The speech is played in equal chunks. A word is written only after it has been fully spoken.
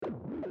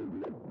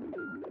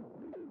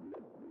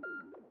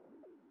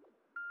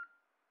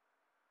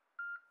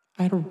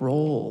I had a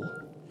role,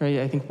 right?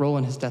 I think role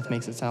in his death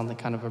makes it sound like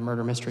kind of a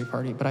murder mystery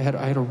party, but I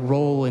had a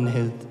role in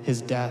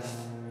his death.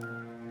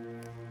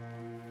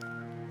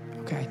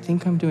 Okay, I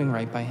think I'm doing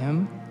right by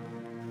him,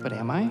 but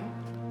am I?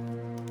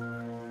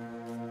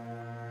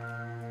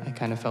 I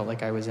kind of felt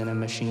like I was in a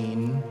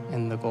machine,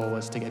 and the goal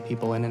was to get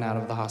people in and out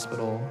of the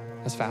hospital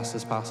as fast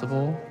as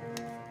possible.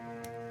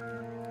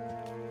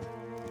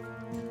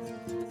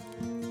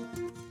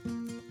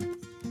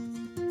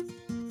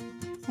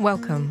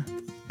 Welcome.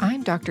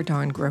 I'm Dr.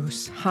 Dawn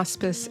Gross,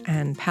 hospice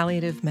and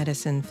palliative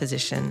medicine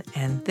physician,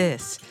 and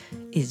this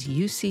is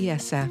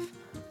UCSF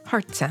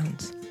Heart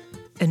Sounds,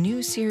 a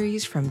new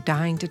series from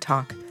Dying to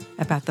Talk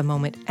about the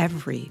moment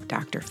every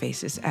doctor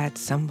faces at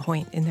some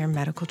point in their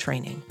medical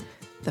training,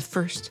 the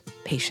first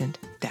patient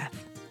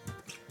death.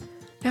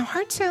 Now,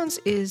 heart sounds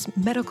is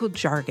medical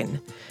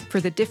jargon for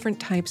the different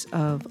types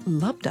of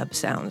lub-dub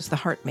sounds the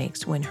heart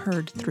makes when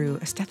heard through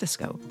a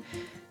stethoscope.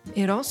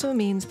 It also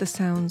means the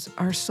sounds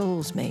our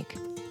souls make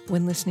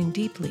when listening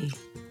deeply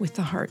with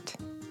the heart.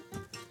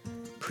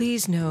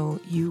 Please know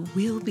you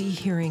will be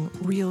hearing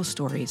real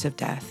stories of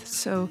death,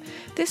 so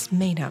this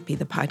may not be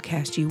the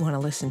podcast you want to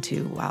listen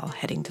to while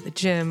heading to the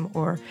gym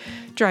or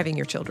driving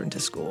your children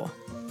to school.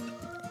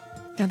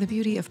 Now, the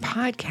beauty of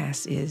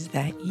podcasts is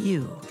that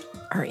you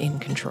are in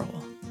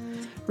control.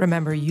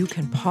 Remember, you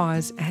can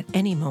pause at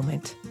any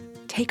moment,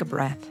 take a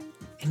breath,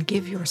 and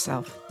give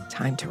yourself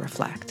time to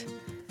reflect.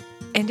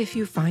 And if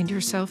you find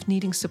yourself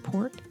needing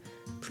support,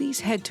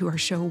 please head to our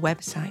show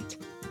website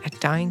at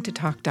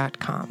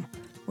dyingtotalk.com,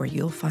 where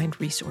you'll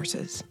find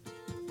resources.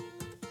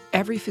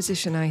 Every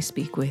physician I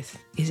speak with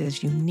is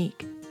as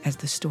unique as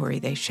the story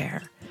they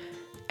share.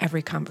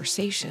 Every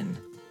conversation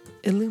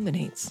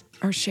illuminates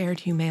our shared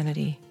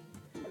humanity.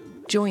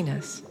 Join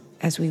us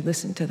as we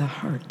listen to the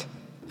heart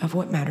of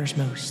what matters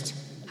most.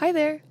 Hi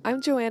there,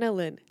 I'm Joanna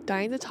Lynn,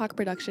 Dying to Talk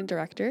Production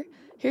Director,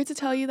 here to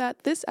tell you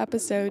that this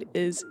episode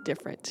is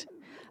different.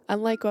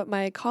 Unlike what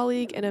my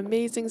colleague and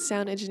amazing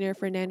sound engineer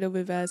Fernando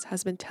Vives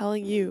has been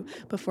telling you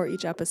before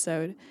each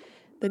episode,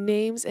 the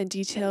names and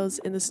details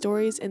in the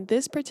stories in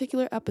this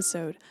particular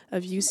episode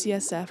of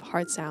UCSF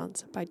Heart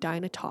Sounds by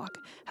Dying to Talk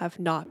have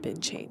not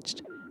been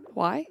changed.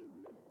 Why?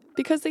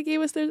 Because they gave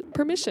us their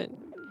permission.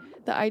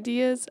 The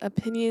ideas,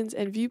 opinions,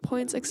 and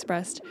viewpoints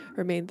expressed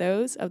remain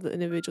those of the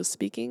individual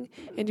speaking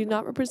and do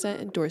not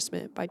represent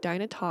endorsement by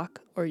Dying to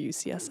Talk or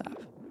UCSF.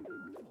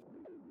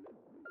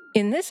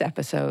 In this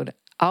episode,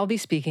 I'll be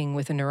speaking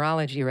with a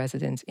neurology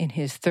resident in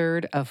his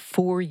third of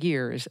 4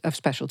 years of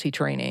specialty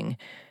training.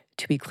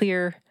 To be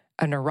clear,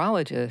 a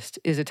neurologist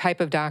is a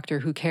type of doctor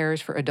who cares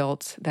for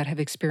adults that have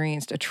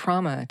experienced a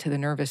trauma to the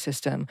nervous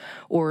system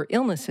or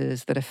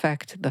illnesses that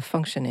affect the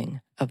functioning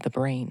of the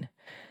brain.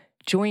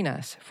 Join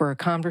us for a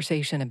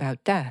conversation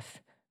about death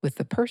with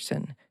the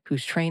person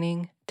who's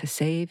training to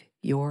save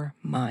your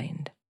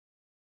mind.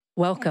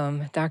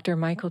 Welcome, Dr.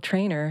 Michael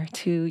Trainer,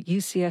 to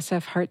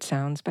UCSF Heart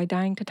Sounds by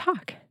Dying to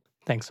Talk.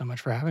 Thanks so much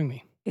for having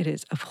me. It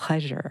is a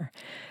pleasure.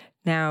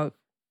 Now,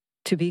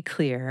 to be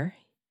clear,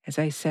 as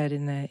I said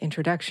in the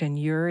introduction,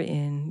 you're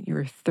in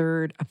your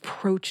third,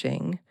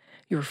 approaching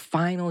your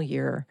final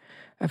year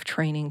of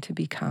training to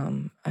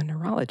become a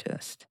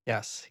neurologist.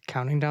 Yes,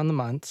 counting down the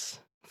months,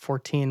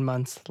 14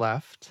 months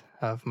left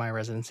of my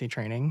residency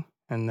training,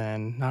 and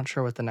then not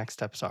sure what the next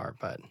steps are,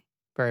 but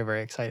very,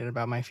 very excited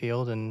about my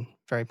field and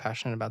very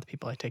passionate about the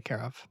people I take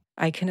care of.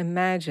 I can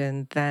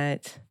imagine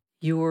that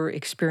your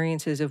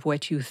experiences of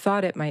what you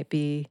thought it might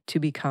be to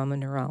become a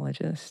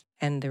neurologist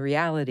and the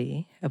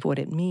reality of what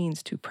it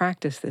means to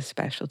practice this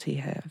specialty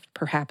have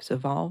perhaps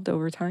evolved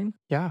over time.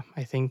 Yeah,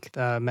 I think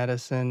the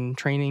medicine,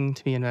 training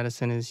to be in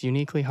medicine is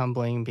uniquely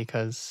humbling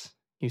because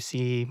you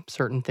see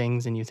certain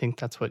things and you think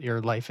that's what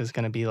your life is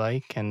going to be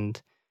like. And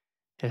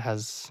it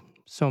has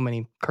so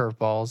many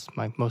curveballs.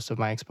 Most of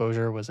my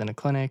exposure was in a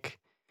clinic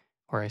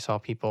where I saw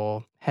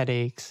people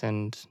headaches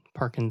and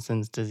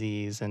Parkinson's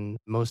disease. And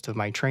most of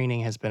my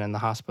training has been in the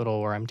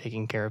hospital where I'm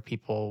taking care of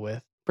people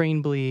with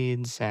brain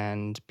bleeds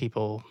and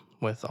people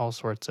with all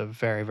sorts of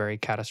very, very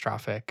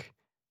catastrophic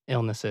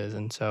illnesses.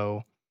 And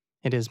so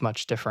it is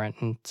much different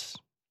and it's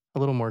a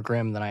little more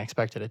grim than I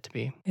expected it to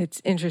be.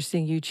 It's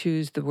interesting you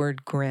choose the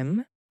word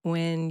grim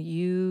when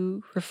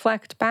you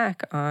reflect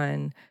back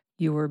on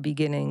your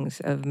beginnings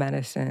of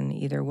medicine,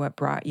 either what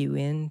brought you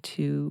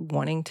into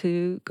wanting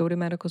to go to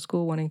medical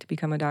school, wanting to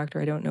become a doctor.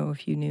 I don't know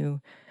if you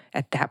knew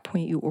at that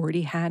point you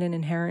already had an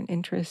inherent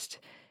interest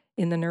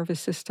in the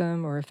nervous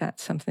system or if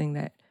that's something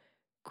that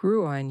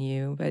grew on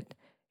you, but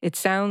it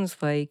sounds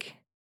like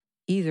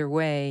either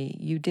way,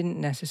 you didn't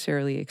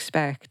necessarily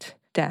expect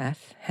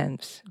death,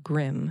 hence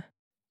grim,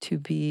 to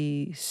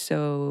be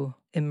so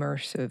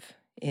immersive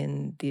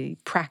in the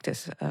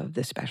practice of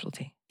this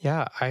specialty.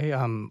 Yeah, I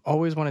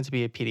always wanted to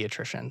be a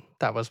pediatrician.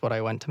 That was what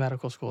I went to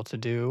medical school to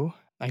do.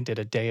 I did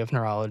a day of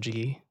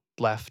neurology,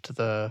 left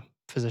the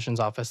physician's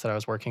office that I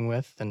was working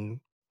with, and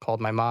called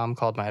my mom,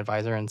 called my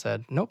advisor, and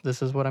said, nope,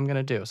 this is what I'm going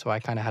to do. So I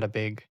kind of had a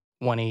big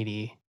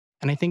 180.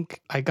 And I think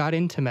I got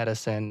into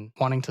medicine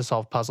wanting to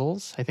solve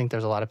puzzles. I think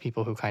there's a lot of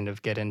people who kind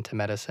of get into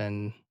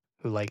medicine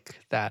who like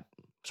that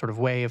sort of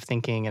way of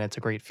thinking, and it's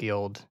a great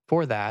field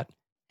for that.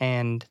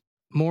 And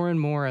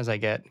more as I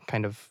get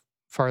kind of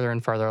farther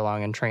and farther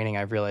along in training,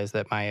 I've realized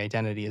that my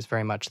identity is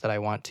very much that I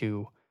want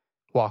to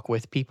walk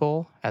with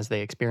people as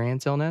they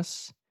experience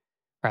illness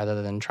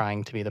rather than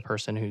trying to be the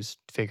person who's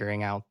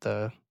figuring out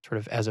the sort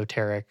of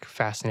esoteric,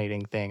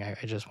 fascinating thing. I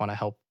just want to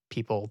help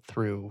people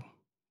through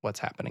what's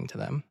happening to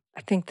them.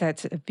 I think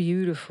that's a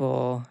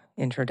beautiful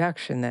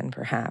introduction, then,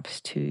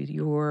 perhaps, to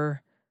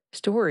your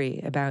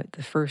story about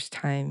the first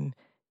time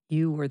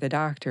you were the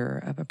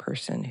doctor of a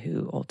person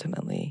who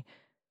ultimately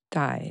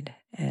died.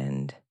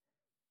 And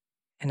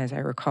as I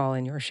recall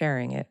in your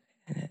sharing it,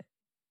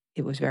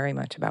 it was very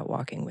much about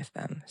walking with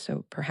them.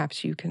 So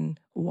perhaps you can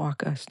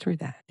walk us through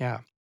that. Yeah.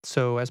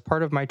 So, as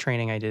part of my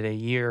training, I did a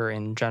year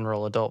in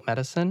general adult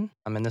medicine.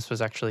 And this was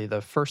actually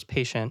the first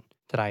patient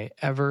that I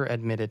ever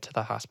admitted to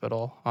the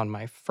hospital on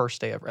my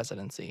first day of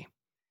residency.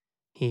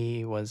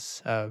 He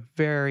was a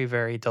very,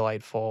 very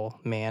delightful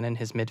man in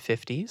his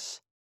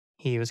mid-50s.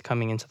 He was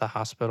coming into the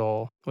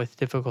hospital with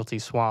difficulty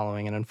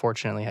swallowing and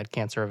unfortunately had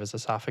cancer of his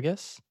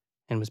esophagus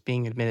and was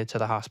being admitted to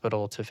the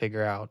hospital to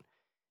figure out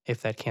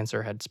if that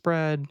cancer had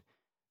spread,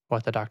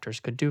 what the doctors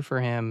could do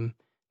for him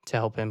to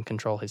help him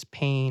control his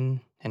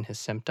pain and his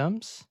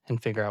symptoms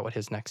and figure out what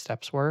his next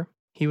steps were.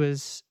 He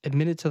was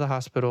admitted to the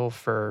hospital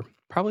for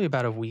probably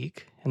about a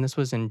week, and this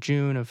was in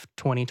June of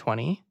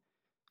 2020,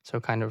 so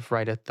kind of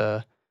right at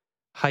the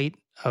height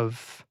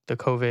of the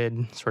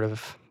COVID sort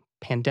of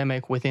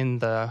pandemic within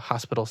the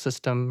hospital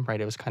system, right?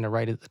 It was kind of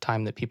right at the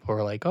time that people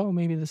were like, oh,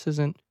 maybe this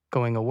isn't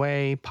going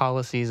away.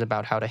 Policies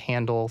about how to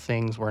handle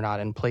things were not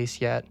in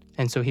place yet.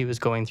 And so he was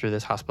going through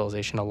this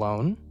hospitalization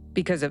alone.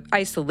 Because of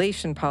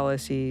isolation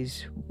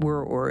policies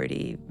were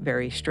already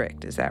very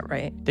strict, is that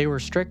right? They were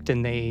strict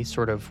and they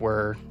sort of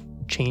were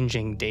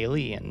changing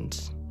daily, and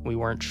we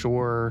weren't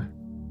sure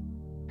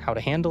how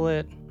to handle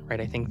it, right?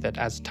 I think that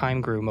as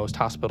time grew, most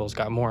hospitals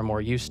got more and more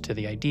used to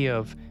the idea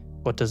of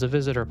what does a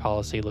visitor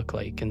policy look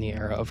like in the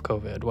era of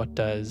COVID? What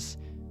does,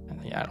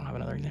 I don't have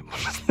another example,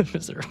 the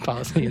visitor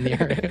policy in the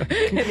era of,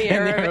 in the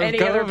era of any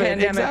COVID, other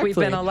pandemic exactly. We've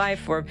been alive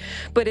for.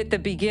 But at the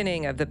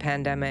beginning of the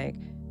pandemic,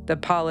 the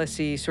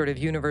policy sort of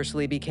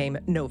universally became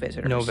no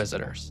visitors. No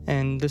visitors.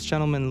 And this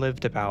gentleman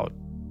lived about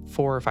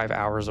 4 or 5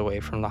 hours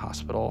away from the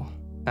hospital.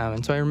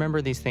 And so I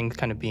remember these things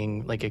kind of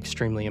being like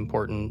extremely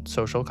important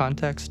social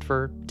context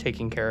for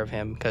taking care of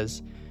him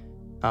because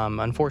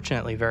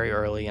unfortunately, very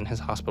early in his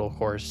hospital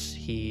course,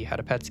 he had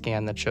a PET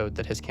scan that showed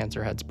that his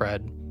cancer had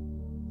spread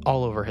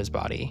all over his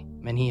body.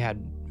 And he had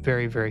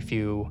very, very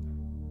few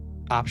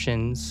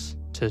options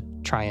to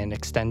try and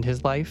extend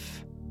his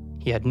life.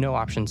 He had no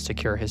options to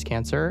cure his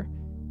cancer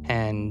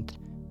and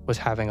was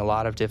having a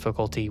lot of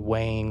difficulty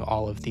weighing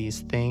all of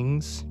these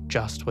things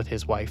just with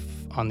his wife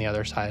on the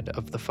other side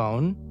of the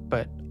phone.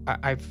 But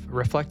I've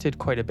reflected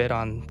quite a bit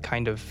on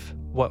kind of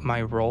what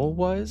my role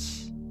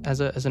was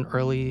as an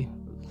early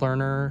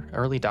learner,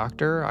 early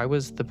doctor. I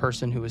was the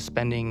person who was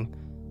spending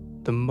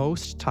the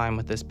most time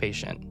with this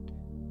patient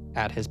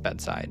at his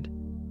bedside,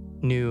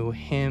 knew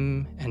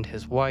him and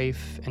his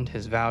wife and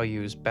his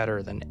values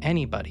better than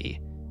anybody.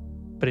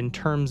 But in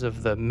terms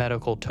of the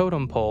medical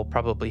totem pole,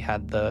 probably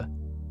had the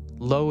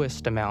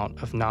lowest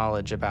amount of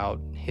knowledge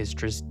about his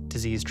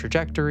disease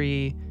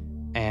trajectory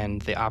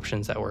and the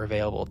options that were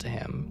available to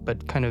him,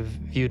 but kind of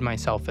viewed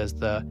myself as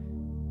the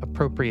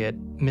appropriate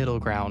middle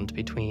ground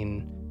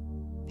between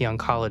the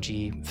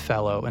oncology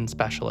fellow and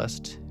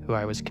specialist who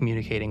I was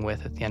communicating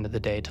with at the end of the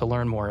day to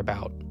learn more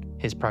about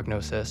his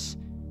prognosis,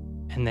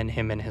 and then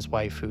him and his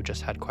wife who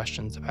just had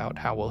questions about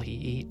how will he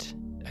eat.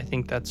 I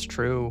think that's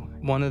true.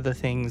 One of the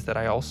things that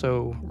I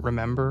also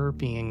remember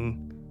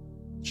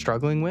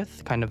struggling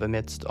with, kind of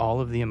amidst all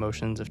of the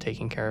emotions of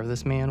taking care of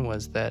this man,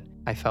 was that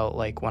I felt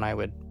like when I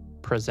would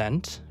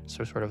present,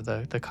 so sort of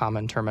the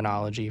common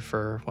terminology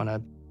for when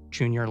a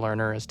junior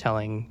learner is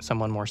telling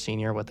someone more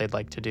senior what they'd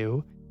like to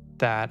do,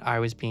 that I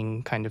was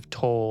being kind of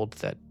told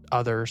that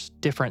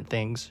different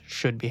things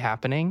should be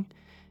happening,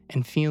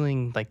 and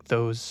feeling like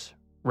those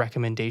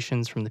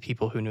recommendations from the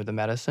people who knew the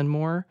medicine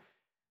more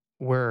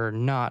were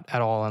not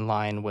at all in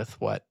line with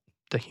what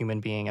the human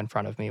being in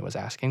front of me was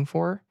asking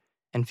for,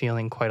 and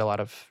feeling quite a lot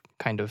of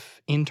kind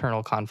of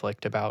internal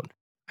conflict about,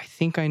 I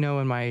think I know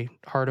in my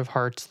heart of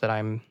hearts that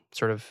I'm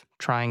sort of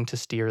trying to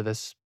steer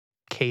this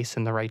case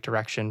in the right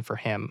direction for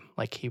him.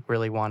 Like he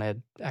really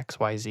wanted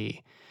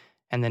XYZ.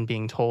 And then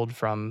being told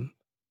from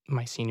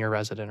my senior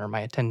resident or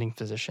my attending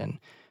physician,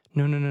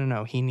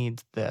 no, he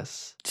needs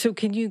this. So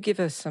can you give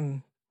us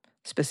some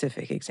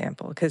specific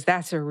example? Because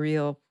that's a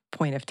real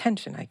point of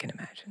tension, I can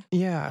imagine.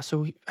 Yeah,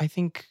 so I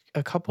think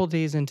a couple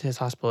days into his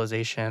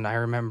hospitalization, I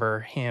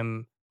remember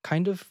him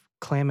kind of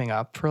clamming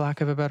up, for lack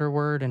of a better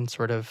word, and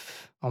sort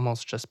of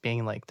almost just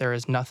being like,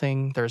 there's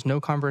no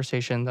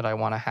conversation that I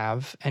want to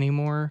have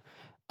anymore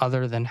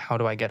other than how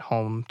do I get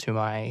home to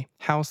my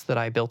house that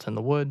I built in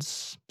the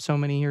woods so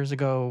many years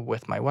ago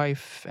with my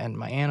wife and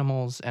my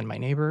animals and my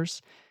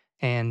neighbors.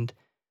 And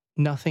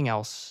nothing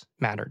else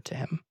mattered to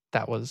him.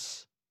 That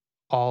was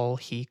all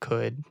he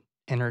could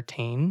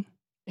entertain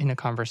in a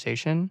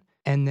conversation.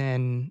 And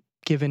then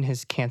given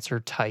his cancer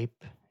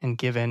type and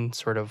given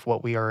sort of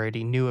what we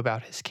already knew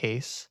about his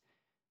case,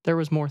 there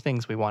was more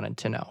things we wanted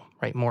to know,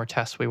 right? More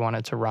tests we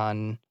wanted to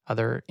run,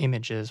 other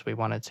images we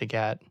wanted to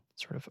get,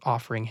 sort of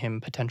offering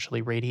him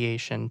potentially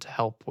radiation to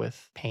help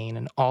with pain.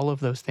 And all of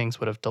those things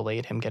would have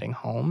delayed him getting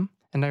home.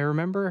 And I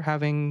remember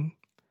having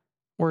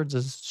words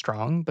as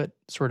strong, but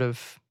sort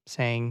of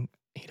saying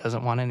he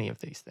doesn't want any of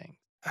these things.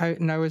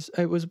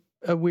 It was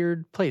a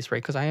weird place,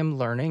 right? Because I am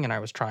learning and I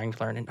was trying to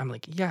learn. And I'm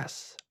like,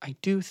 yes, I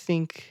do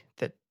think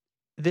that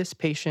this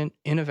patient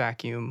in a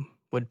vacuum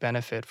would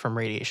benefit from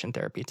radiation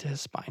therapy to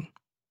his spine.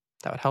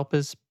 That would help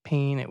his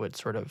pain. It would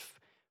sort of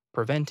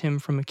prevent him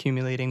from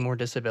accumulating more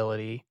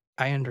disability.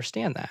 I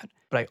understand that.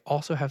 But I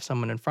also have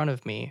someone in front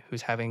of me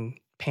who's having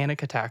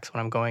panic attacks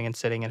when I'm going and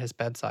sitting at his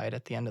bedside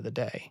at the end of the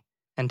day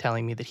and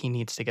telling me that he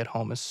needs to get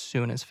home as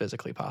soon as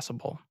physically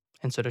possible.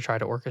 And so to try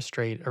to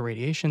orchestrate a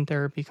radiation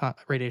therapy,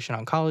 radiation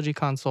oncology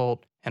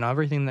consult, and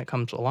everything that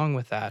comes along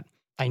with that,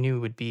 I knew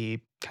would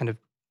be kind of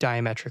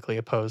diametrically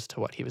opposed to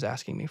what he was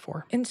asking me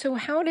for. And so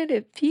how did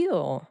it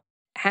feel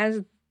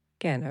as,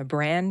 again, a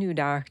brand new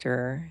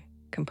doctor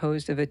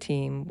composed of a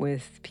team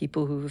with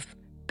people who've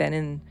been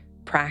in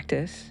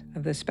practice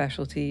of the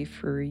specialty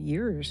for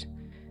years,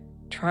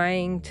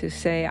 trying to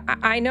say,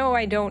 I know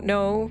I don't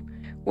know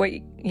what,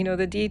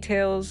 the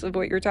details of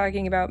what you're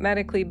talking about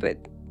medically, but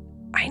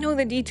I know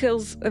the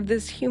details of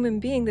this human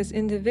being, this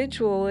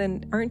individual,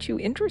 and aren't you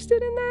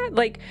interested in that?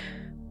 Like,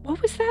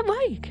 what was that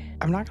like?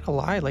 I'm not gonna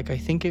lie, I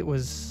think it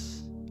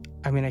was,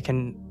 I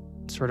can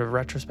sort of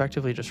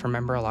retrospectively just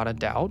remember a lot of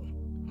doubt,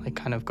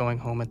 kind of going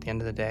home at the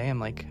end of the day. I'm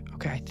like,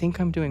 okay, I think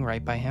I'm doing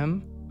right by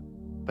him,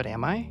 but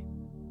am I?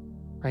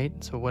 Right?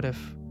 So what if,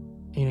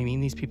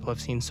 these people have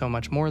seen so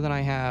much more than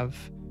I have,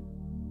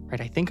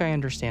 right? I think I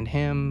understand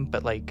him,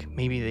 but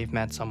maybe they've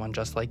met someone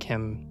just like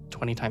him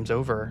 20 times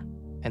over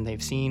and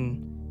they've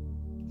seen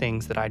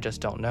things that I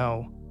just don't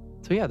know.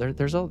 So yeah,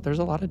 there's a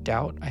lot of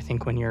doubt, I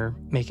think, when you're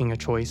making a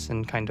choice,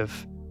 and kind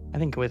of, I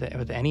think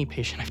with any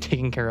patient I've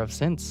taken care of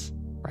since,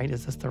 right?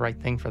 Is this the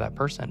right thing for that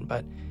person?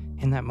 But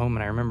in that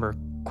moment, I remember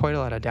quite a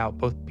lot of doubt,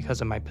 both because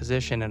of my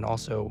position and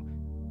also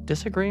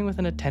disagreeing with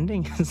an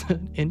attending is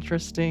an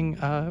interesting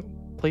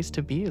place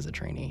to be as a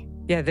trainee.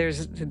 Yeah,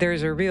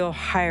 there's a real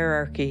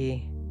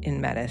hierarchy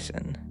in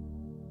medicine,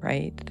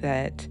 right?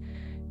 That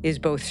is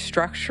both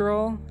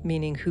structural,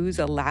 meaning who's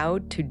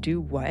allowed to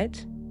do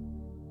what.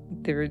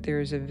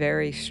 There's a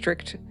very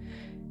strict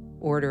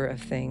order of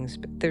things,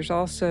 but there's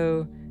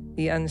also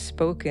the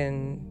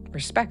unspoken,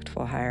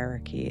 respectful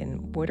hierarchy.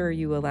 And what are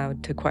you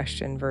allowed to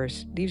question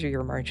versus these are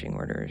your marching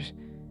orders?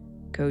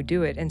 Go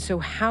do it. And so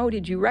how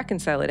did you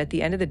reconcile it? At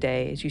the end of the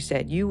day, as you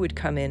said, you would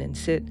come in and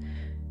sit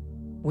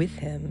with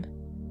him.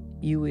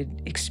 You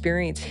would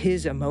experience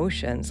his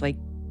emotions, like,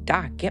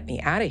 Doc, get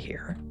me out of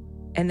here.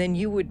 And then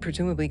you would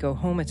presumably go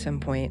home at some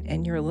point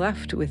and you're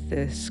left with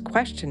this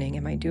questioning,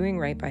 am I doing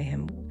right by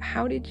him?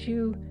 How did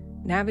you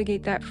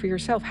navigate that for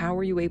yourself? How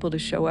were you able to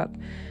show up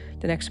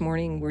the next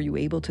morning? Were you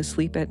able to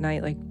sleep at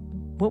night?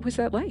 What was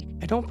that like?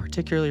 I don't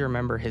particularly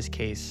remember his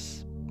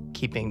case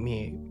keeping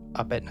me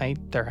up at night.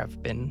 There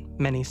have been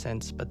many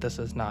since, but this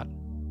is not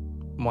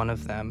one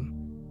of them.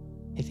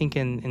 I think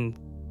in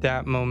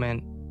that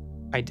moment,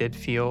 I did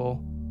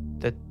feel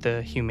that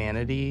the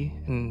humanity,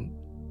 and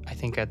I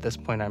think at this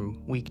point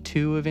I'm week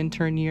 2 of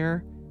intern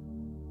year,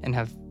 and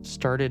have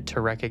started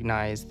to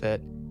recognize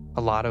that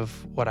a lot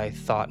of what I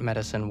thought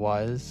medicine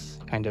was,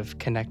 kind of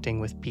connecting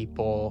with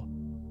people,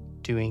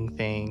 doing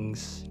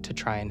things to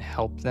try and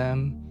help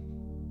them,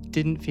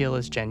 didn't feel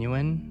as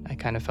genuine. I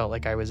kind of felt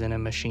like I was in a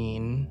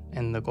machine,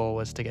 and the goal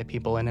was to get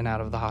people in and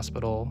out of the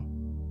hospital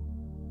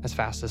as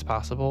fast as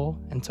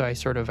possible. And so I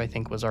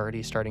think, was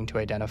already starting to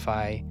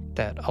identify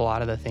that a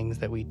lot of the things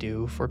that we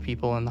do for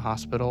people in the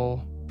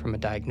hospital from a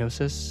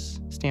diagnosis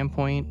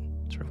standpoint,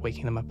 sort of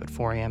waking them up at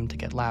 4 a.m. to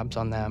get labs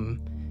on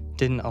them,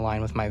 didn't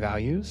align with my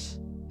values.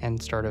 And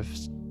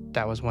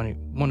that was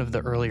one of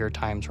the earlier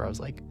times where I was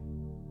like,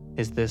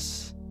 is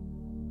this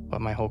what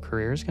my whole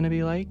career is going to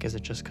be like? Is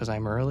it just because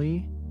I'm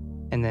early?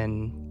 And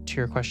then to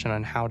your question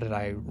on how did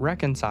I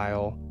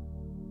reconcile,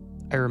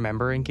 I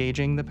remember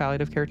engaging the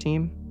palliative care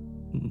team,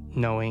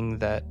 knowing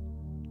that,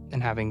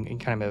 and having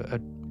kind of a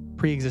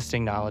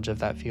pre-existing knowledge of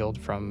that field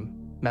from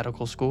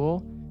medical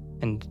school,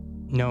 and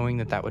knowing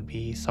that would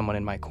be someone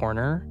in my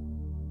corner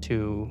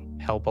to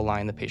help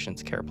align the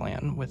patient's care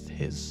plan with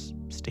his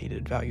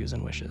stated values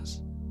and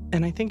wishes.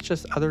 And I think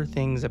just other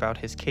things about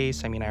his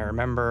case. I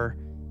remember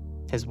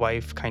his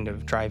wife kind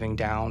of driving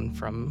down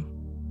from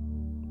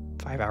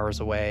 5 hours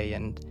away,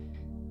 and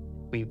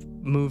we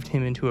moved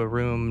him into a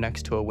room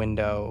next to a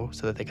window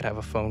so that they could have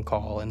a phone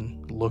call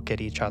and look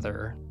at each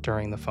other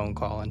during the phone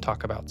call and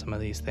talk about some of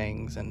these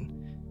things and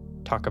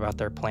talk about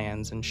their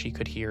plans. And she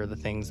could hear the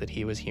things that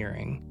he was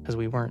hearing, because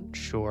we weren't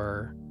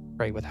sure,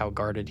 right, with how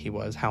guarded he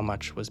was, how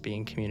much was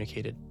being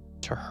communicated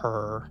to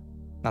her.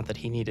 Not that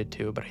he needed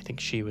to, but I think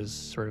she was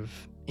sort of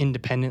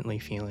independently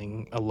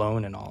feeling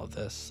alone in all of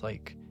this.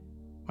 Like,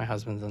 my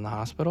husband's in the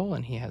hospital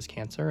and he has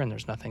cancer and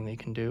there's nothing they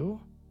can do.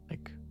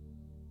 Like,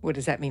 what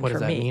does that mean what for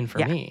does that me? mean for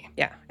Yeah. me?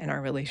 Yeah, and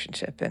our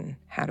relationship, and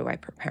how do I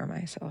prepare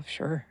myself?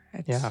 Sure.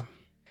 Yeah.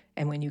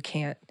 And when you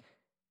can't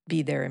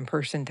be there in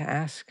person to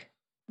ask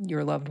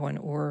your loved one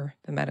or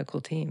the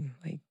medical team,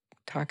 like,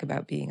 talk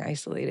about being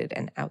isolated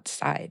and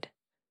outside,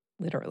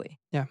 literally.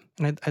 Yeah.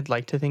 And I'd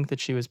like to think that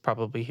she was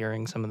probably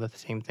hearing some of the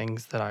same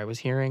things that I was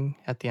hearing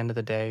at the end of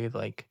the day.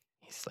 Like,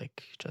 he's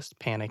like just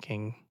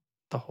panicking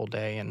the whole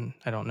day. And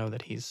I don't know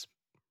that he's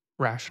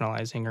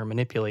rationalizing or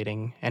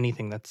manipulating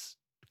anything that's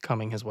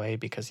coming his way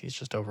because he's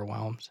just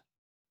overwhelmed.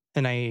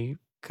 And I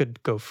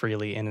could go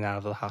freely in and out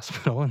of the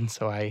hospital. And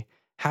so I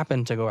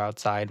happened to go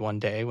outside one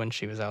day when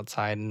she was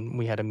outside, and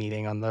we had a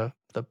meeting on the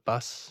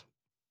bus,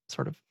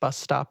 sort of bus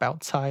stop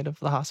outside of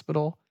the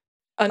hospital.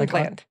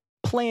 Unplanned.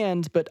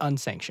 Planned, but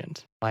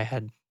unsanctioned. I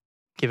had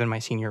given my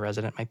senior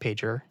resident my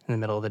pager in the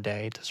middle of the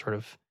day to sort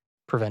of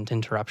prevent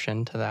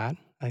interruption to that.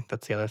 I think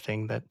that's the other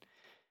thing that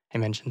I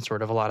mentioned,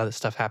 sort of a lot of the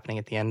stuff happening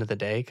at the end of the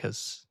day,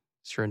 because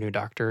as you're a new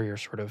doctor, you're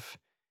sort of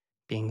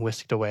being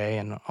whisked away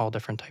in all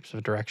different types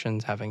of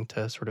directions, having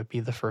to sort of be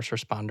the first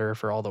responder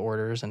for all the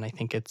orders. And I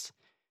think it's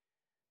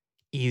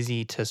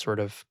easy to sort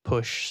of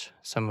push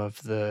some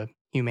of the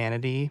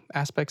humanity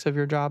aspects of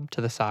your job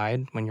to the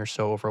side when you're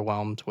so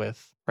overwhelmed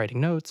with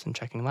writing notes and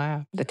checking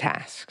labs. The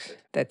tasks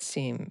that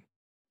seem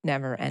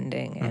never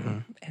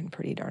ending and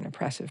pretty darn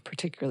oppressive,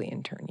 particularly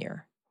intern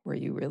year, where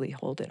you really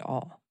hold it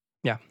all.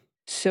 Yeah.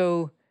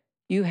 So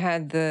you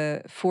had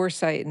the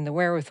foresight and the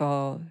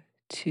wherewithal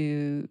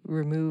to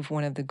remove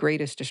one of the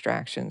greatest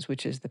distractions,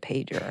 which is the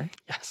pager.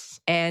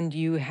 Yes. And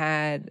you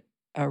had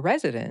a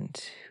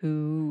resident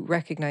who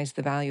recognized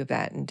the value of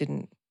that and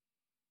didn't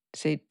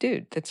say,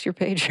 dude, that's your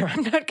pager.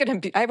 I'm not going to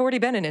be, I've already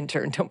been an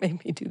intern. Don't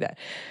make me do that.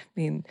 I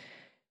mean,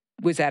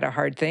 was that a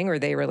hard thing, or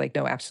they were like,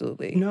 no,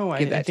 absolutely. No,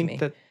 give that I think to me.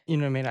 that, you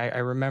know, I mean, I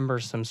remember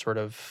some sort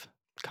of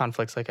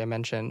conflicts, like I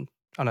mentioned,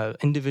 on an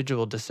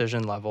individual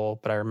decision level,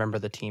 but I remember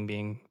the team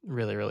being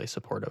really, really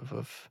supportive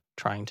of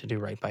trying to do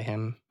right by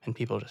him, and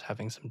people just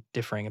having some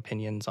differing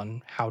opinions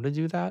on how to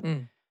do that.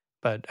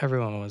 But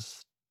everyone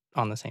was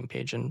on the same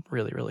page and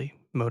really, really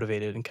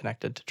motivated and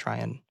connected to try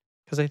and,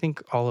 because I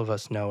think all of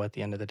us know at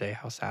the end of the day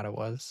how sad it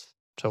was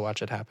to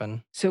watch it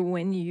happen. So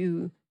when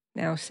you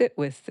now sit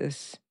with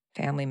this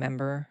family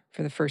member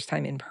for the first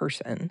time in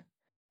person,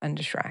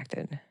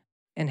 undistracted,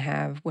 and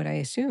have what I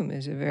assume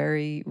is a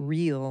very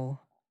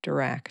real,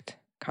 direct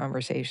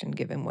conversation,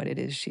 given what it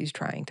is she's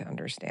trying to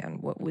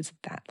understand, what was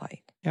that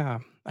like? Yeah,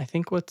 I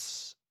think what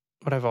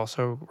I've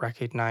also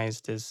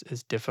recognized is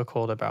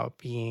difficult about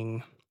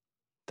being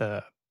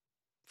the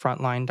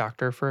frontline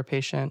doctor for a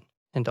patient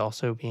and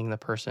also being the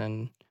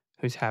person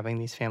who's having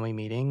these family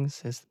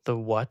meetings is the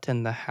what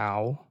and the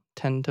how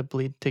tend to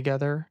bleed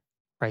together,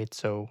 right?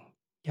 So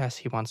yes,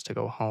 he wants to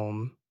go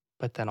home,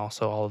 but then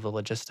also all of the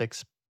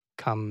logistics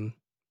come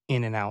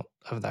in and out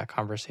of that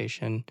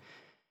conversation.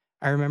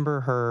 I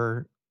remember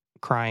her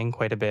crying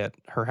quite a bit,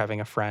 her having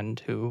a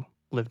friend who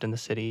lived in the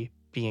city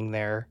being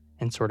there,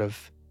 and sort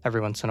of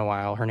every once in a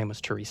while, her name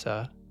was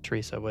Teresa.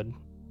 Teresa would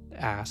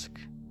ask,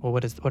 well,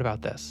 what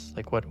about this?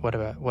 Like, what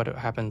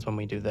happens when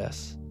we do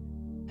this?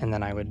 And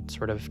then I would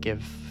sort of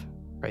give,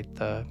 right,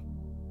 the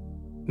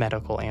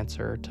medical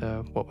answer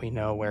to what we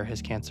know, where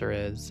his cancer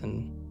is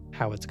and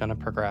how it's going to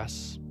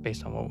progress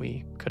based on what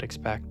we could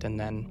expect. And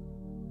then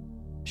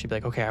she'd be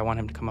like, okay, I want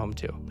him to come home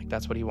too. Like,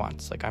 that's what he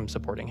wants. Like, I'm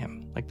supporting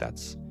him. Like,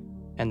 that's,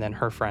 and then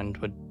her friend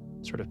would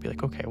sort of be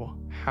like, okay, well,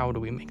 how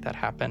do we make that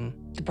happen?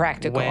 The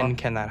practical. When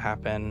can that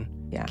happen?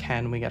 Yeah.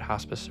 Can we get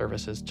hospice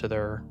services to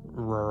their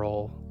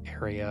rural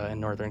area in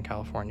Northern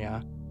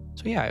California?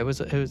 So yeah, it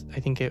was, I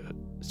think it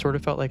sort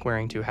of felt like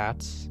wearing two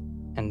hats.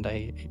 And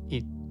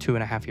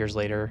 2.5 years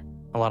later,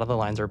 a lot of the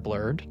lines are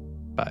blurred,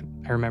 but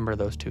I remember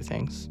those two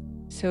things.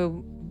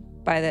 So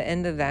by the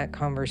end of that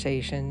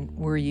conversation,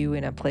 were you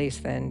in a place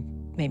then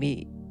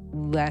maybe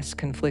less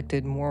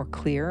conflicted, more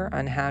clear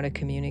on how to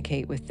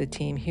communicate with the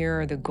team?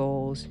 Here are the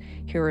goals.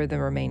 Here are the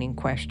remaining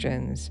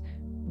questions.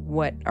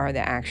 What are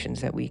the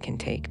actions that we can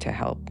take to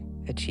help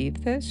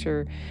achieve this?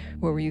 Or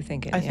what were you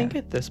thinking? I think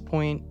at this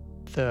point,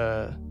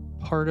 the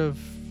part of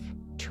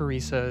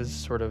Teresa's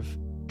sort of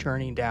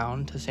journey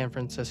down to San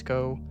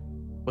Francisco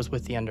was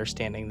with the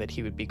understanding that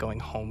he would be going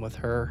home with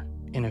her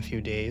in a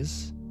few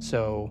days.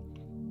 So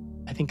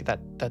I think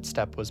that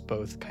step was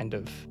both kind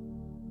of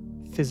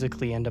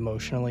physically and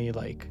emotionally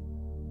like,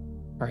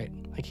 all right,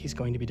 like he's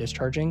going to be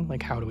discharging.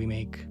 Like, how do we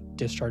make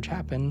discharge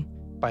happen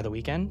by the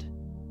weekend?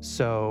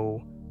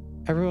 So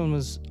everyone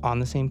was on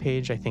the same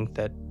page. I think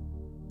that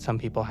some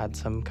people had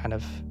some kind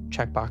of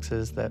check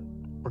boxes that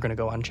were going to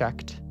go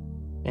unchecked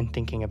in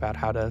thinking about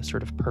how to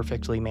sort of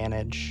perfectly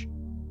manage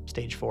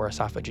stage 4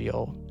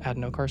 esophageal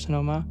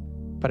adenocarcinoma.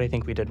 But I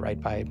think we did right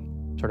by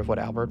sort of what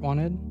Albert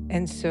wanted.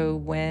 And so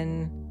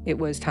when it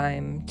was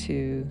time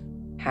to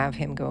have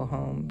him go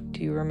home,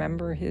 do you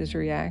remember his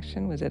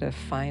reaction? Was it a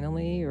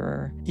finally,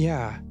 or?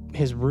 Yeah,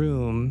 his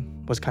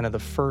room was kind of the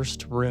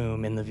first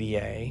room in the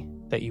VA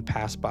that you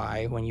pass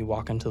by when you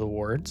walk into the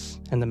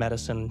wards, and the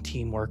medicine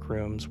team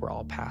workrooms were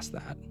all past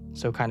that.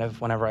 So kind of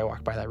whenever I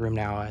walk by that room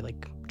now, I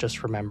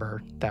just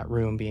remember that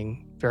room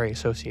being very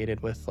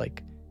associated with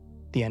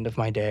the end of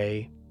my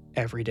day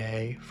every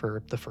day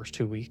for the first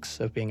 2 weeks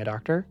of being a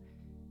doctor.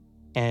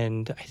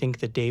 And I think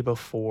the day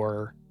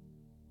before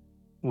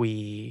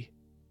we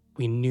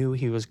knew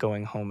he was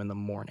going home in the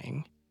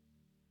morning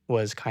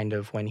was kind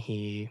of when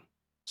he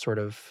sort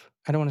of,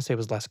 I don't want to say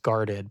was less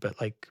guarded, but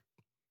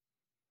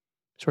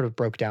sort of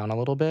broke down a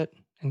little bit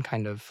and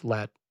kind of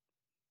let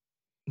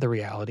the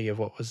reality of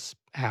what was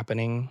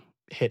happening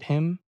hit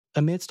him.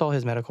 Amidst all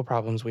his medical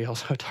problems, we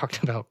also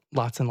talked about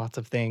lots and lots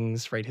of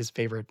things, right? His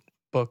favorite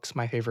books,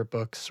 my favorite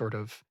books, sort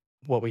of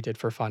what we did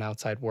for fun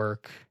outside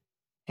work.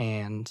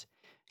 And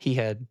he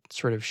had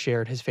sort of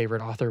shared his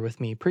favorite author with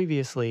me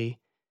previously,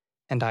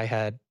 and I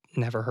had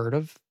never heard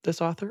of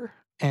this author.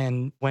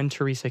 And when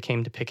Teresa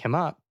came to pick him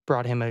up,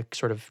 brought him a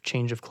sort of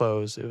change of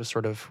clothes. It was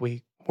sort of,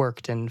 we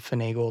worked and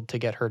finagled to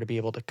get her to be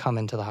able to come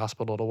into the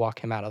hospital, to walk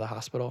him out of the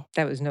hospital.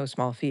 That was no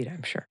small feat,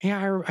 I'm sure.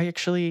 Yeah, I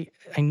actually,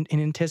 in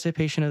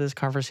anticipation of this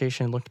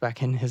conversation, looked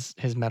back in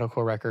his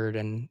medical record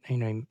and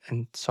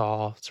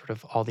saw sort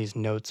of all these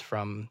notes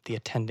from the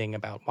attending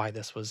about why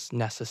this was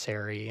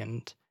necessary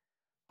and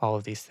all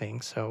of these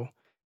things. So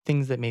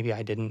things that maybe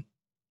I didn't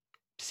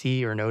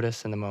see or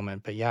notice in the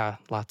moment, but yeah,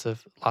 lots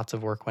of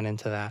work went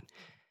into that.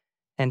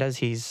 And as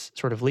he's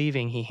sort of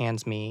leaving, he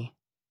hands me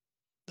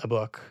a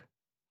book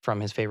from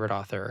his favorite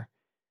author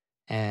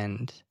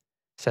and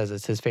says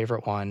it's his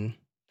favorite one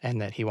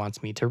and that he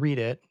wants me to read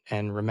it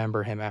and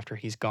remember him after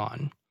he's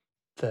gone.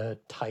 The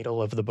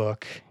title of the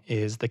book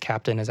is The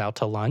Captain is Out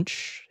to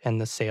Lunch and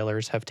the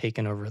Sailors Have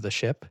Taken Over the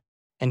Ship.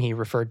 And he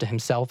referred to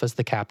himself as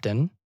the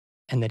captain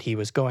and that he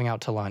was going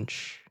out to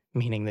lunch,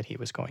 meaning that he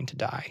was going to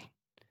die.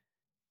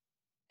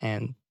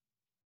 And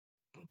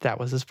that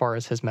was as far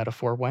as his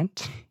metaphor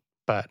went.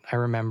 But I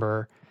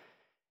remember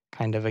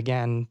kind of,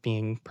 again,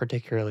 being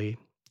particularly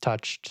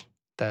touched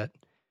that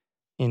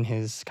in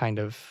his kind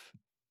of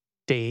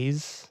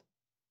days,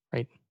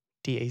 right,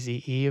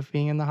 DAZE of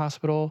being in the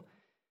hospital,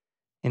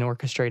 in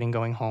orchestrating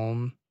going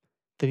home,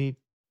 that he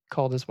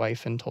called his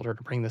wife and told her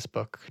to bring this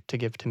book to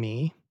give to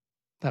me.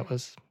 That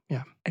was,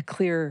 yeah. A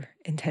clear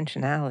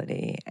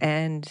intentionality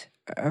and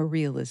a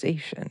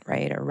realization,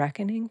 right? A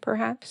reckoning,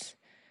 perhaps,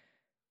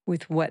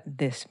 with what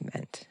this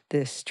meant,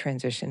 this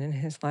transition in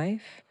his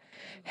life.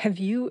 Have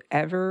you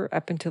ever,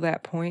 up until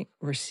that point,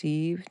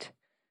 received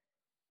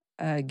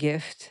a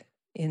gift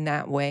in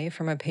that way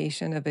from a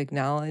patient of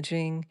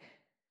acknowledging,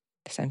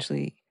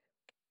 essentially,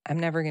 I'm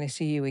never going to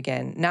see you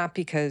again, not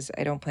because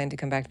I don't plan to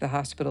come back to the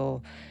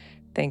hospital,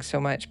 thanks so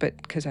much, but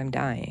because I'm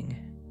dying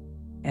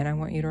and I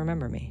want you to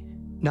remember me?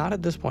 Not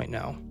at this point,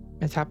 no.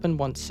 It's happened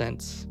once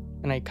since,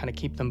 and I kind of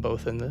keep them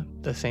both in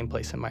the same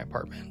place in my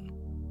apartment.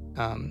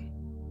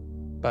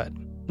 But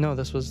no,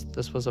 this was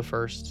a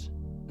first.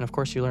 And of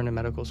course you learn in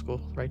medical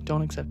school, right?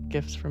 Don't accept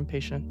gifts from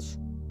patients.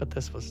 But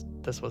this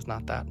was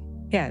not that.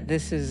 Yeah,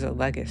 this is a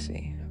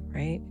legacy,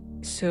 right?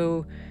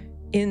 So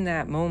in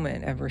that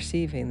moment of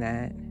receiving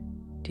that,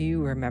 do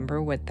you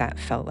remember what that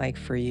felt like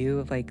for you?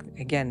 Of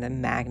again, the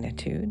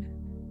magnitude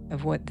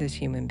of what this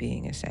human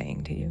being is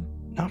saying to you?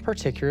 Not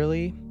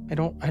particularly. I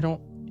don't,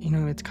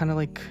 it's kind of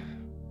like,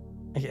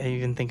 I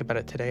even think about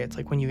it today. It's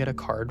like when you get a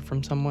card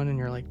from someone and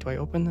you're like, do I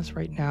open this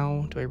right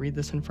now? Do I read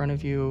this in front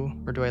of you?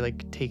 Or do I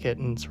take it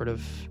and sort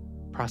of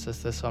process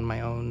this on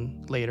my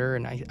own later?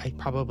 And I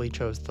probably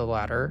chose the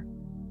latter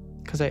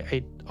because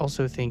I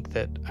also think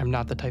that I'm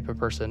not the type of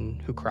person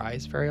who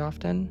cries very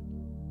often.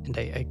 And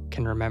I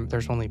can remember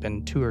there's only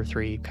been 2 or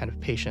 3 kind of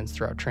patients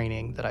throughout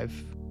training that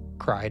I've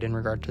cried in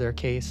regard to their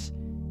case.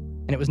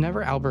 And it was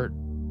never Albert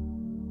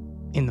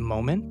in the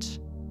moment.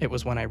 It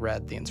was when I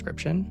read the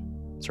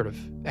inscription, sort of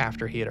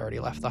after he had already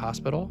left the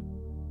hospital.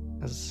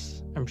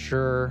 As I'm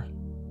sure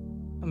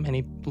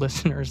many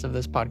listeners of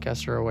this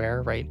podcast are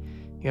aware, right?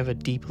 You have a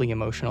deeply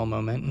emotional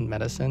moment in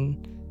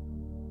medicine,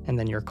 and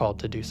then you're called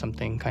to do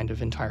something kind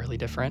of entirely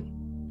different.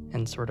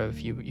 And sort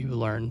of you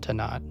learn to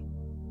not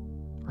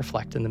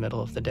reflect in the middle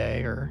of the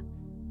day, or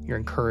you're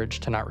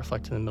encouraged to not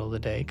reflect in the middle of the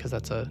day because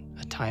that's a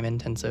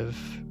time-intensive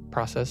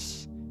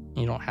process.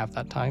 You don't have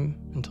that time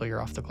until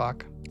you're off the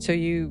clock. So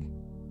you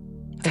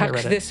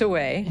tucked this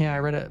away. Yeah, I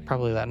read it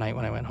probably that night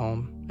when I went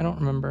home. I don't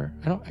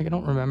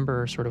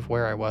remember sort of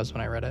where I was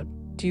when I read it.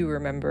 Do you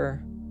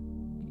remember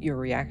your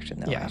reaction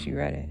though as you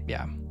read it?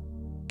 Yeah.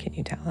 Can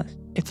you tell us?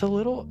 It's a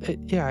little,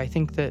 I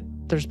think that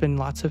there's been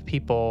lots of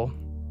people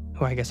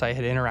who I guess I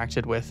had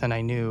interacted with and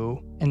I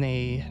knew, and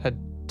they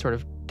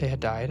had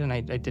died, and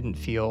I didn't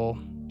feel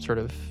sort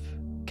of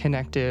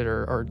connected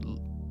or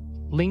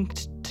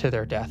linked to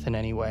their death in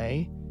any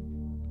way.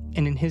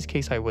 And in his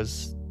case, I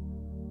was,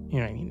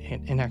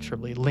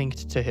 inexorably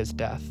linked to his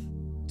death.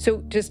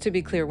 So just to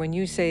be clear, when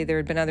you say there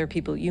had been other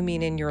people, you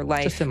mean in your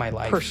life? Just in my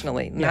life.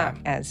 Personally, not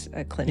as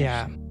a clinician.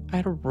 Yeah. I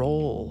had a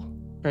role,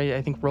 right?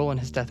 I think role in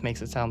his death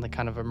makes it sound like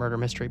kind of a murder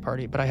mystery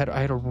party, but I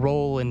had a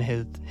role in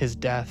his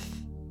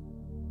death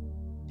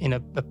in a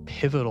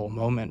pivotal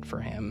moment for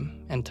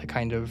him, and to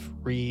kind of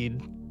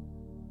read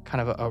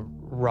kind of a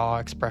raw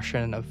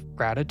expression of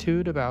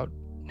gratitude about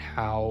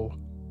how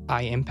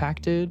I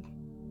impacted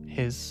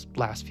his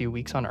last few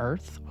weeks on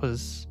Earth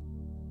was,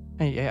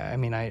 yeah, I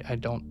mean, I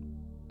don't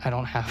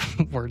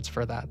have words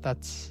for that.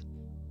 That's.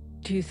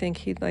 Do you think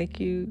he'd like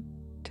you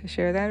to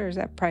share that, or is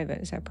that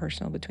private? Is that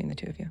personal between the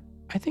two of you?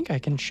 I think I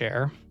can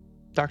share.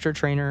 Dr.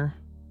 Trainer,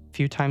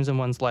 few times in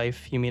one's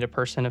life, you meet a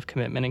person of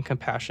commitment and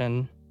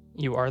compassion.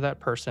 You are that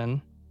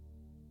person.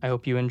 I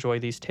hope you enjoy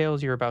these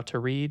tales you're about to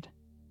read.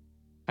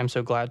 I'm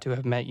so glad to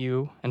have met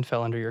you and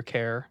fell under your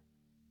care.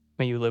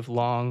 May you live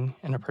long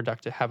and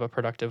have a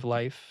productive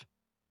life.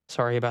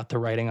 Sorry about the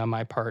writing on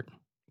my part.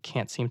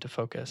 Can't seem to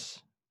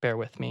focus. Bear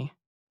with me.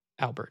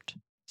 Albert,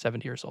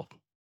 70 years old.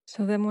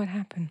 So then what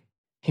happened?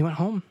 He went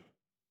home,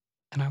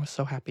 and I was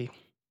so happy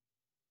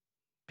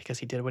because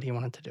he did what he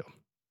wanted to do.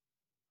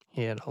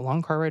 He had a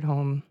long car ride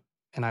home,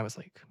 and I was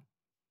like,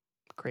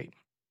 great.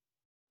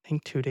 I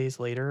think 2 days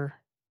later,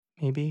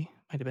 maybe,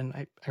 might have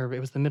been, or it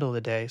was the middle of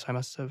the day, so I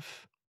must have,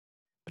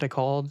 but I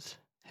called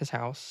his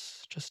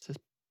house just to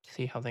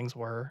see how things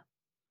were.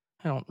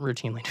 I don't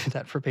routinely do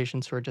that for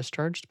patients who are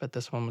discharged, but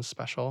this one was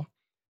special.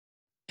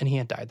 And he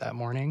had died that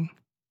morning,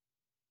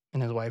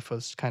 and his wife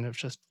was kind of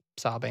just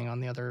sobbing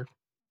on the other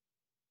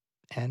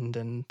end,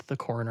 and the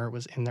coroner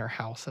was in their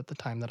house at the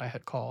time that I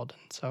had called.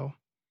 And so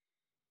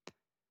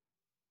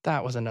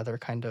that was another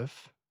kind of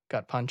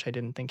gut punch. I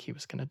didn't think he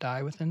was going to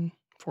die within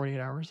 48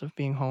 hours of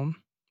being home.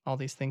 All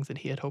these things that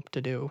he had hoped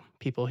to do,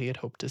 people he had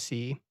hoped to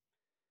see.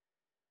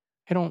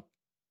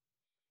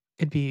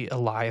 It'd be a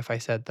lie if I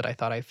said that I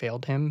thought I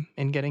failed him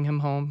in getting him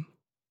home.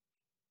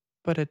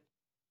 But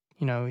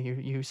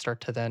you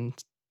start to then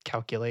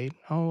calculate,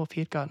 oh, if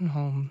he had gotten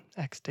home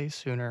X days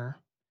sooner.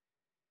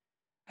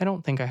 I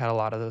don't think I had a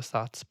lot of those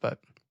thoughts, but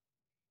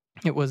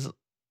it was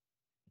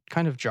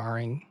kind of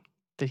jarring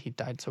that he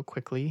died so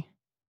quickly.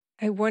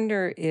 I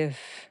wonder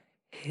if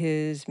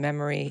his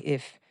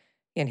memory,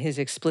 in his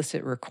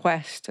explicit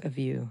request of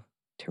you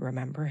to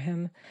remember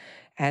him,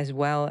 as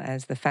well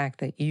as the fact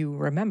that you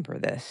remember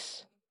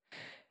this,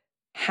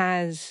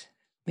 has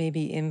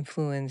maybe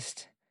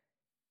influenced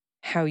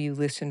how you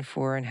listen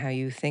for and how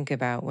you think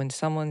about when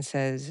someone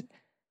says,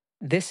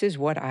 this is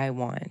what I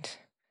want,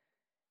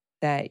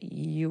 that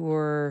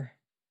your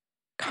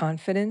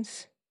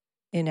confidence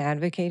in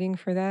advocating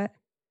for that,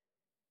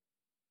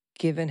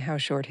 given how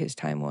short his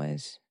time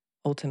was,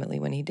 ultimately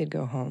when he did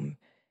go home,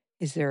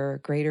 is there a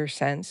greater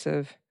sense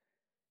of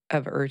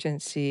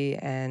urgency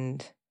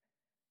and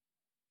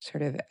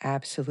sort of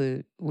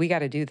absolute, we got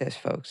to do this,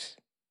 folks.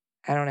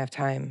 I don't have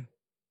time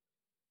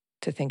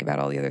to think about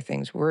all the other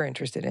things we're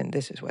interested in.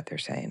 This is what they're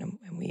saying,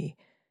 and we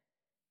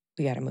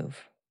got to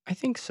move. I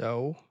think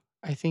so.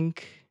 I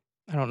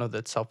don't know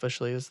that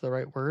selfishly is the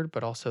right word,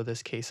 but also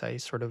this case, I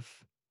sort of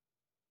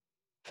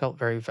felt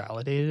very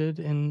validated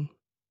in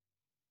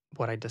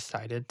what I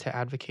decided to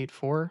advocate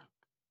for,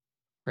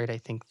 right? I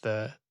think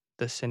the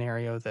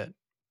scenario that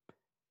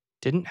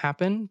didn't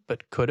happen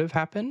but could have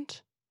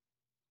happened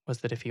was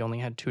that if he only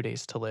had 2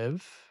 days to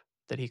live,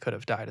 that he could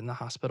have died in the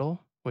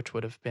hospital, which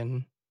would have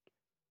been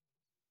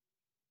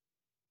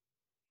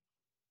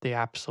the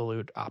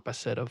absolute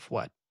opposite of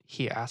what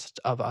he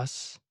asked of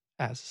us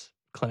as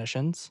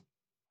clinicians,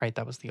 right?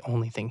 That was the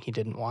only thing he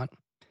didn't want.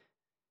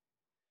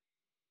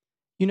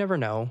 You never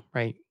know,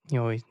 right?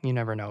 You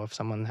never know if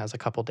someone has a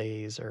couple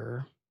days,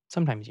 or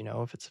sometimes you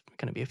know if it's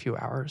going to be a few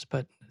hours,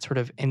 but sort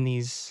of in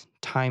these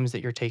times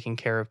that you're taking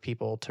care of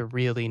people, to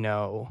really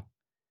know,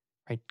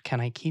 right?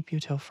 Can I keep you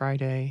till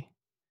Friday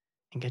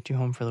and get you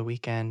home for the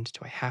weekend?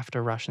 Do I have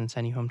to rush and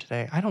send you home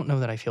today? I don't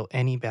know that I feel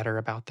any better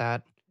about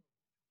that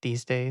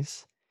these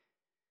days.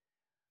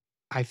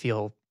 I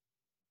feel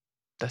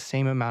the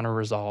same amount of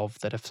resolve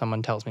that if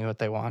someone tells me what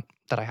they want,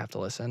 that I have to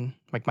listen.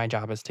 Like, my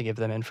job is to give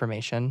them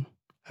information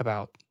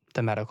about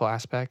the medical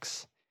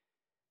aspects.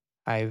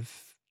 I've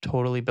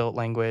totally built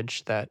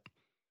language that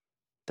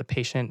the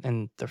patient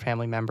and their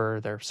family member,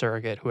 their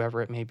surrogate,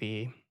 whoever it may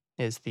be,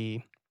 is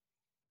the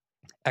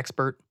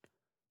expert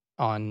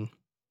on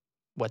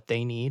what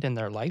they need in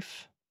their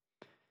life.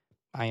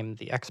 I am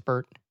the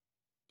expert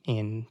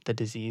in the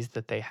disease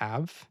that they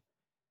have,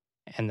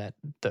 and that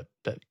the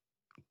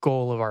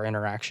goal of our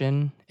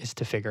interaction is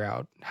to figure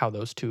out how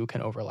those two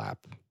can overlap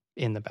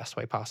in the best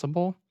way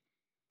possible.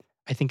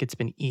 I think it's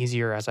been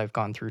easier as I've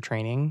gone through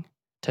training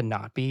to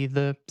not be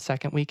the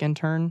second week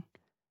intern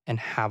and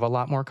have a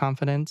lot more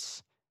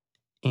confidence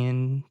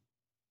in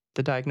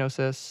the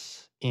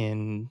diagnosis,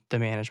 in the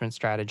management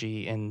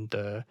strategy, in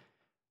the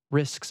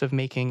risks of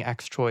making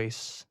X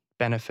choice,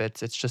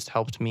 benefits. It's just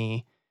helped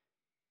me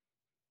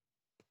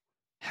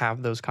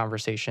have those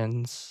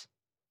conversations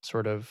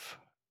sort of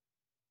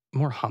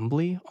more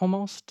humbly,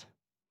 almost.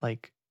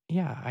 Like,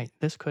 yeah,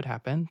 this could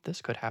happen,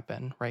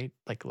 right?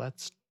 Like,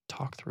 let's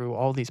talk through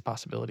all these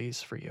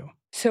possibilities for you.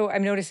 So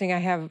I'm noticing I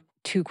have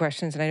two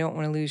questions, and I don't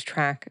want to lose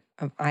track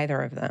of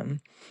either of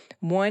them.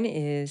 One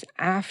is,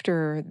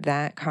 after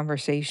that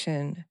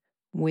conversation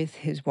with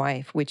his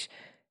wife, which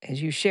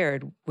as you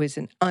shared, was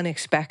an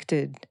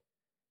unexpected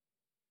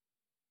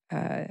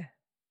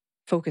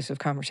focus of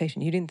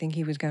conversation. You didn't think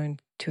he was going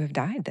to have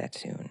died that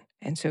soon.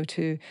 And so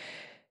to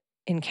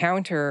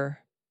encounter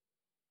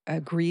a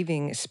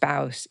grieving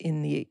spouse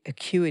in the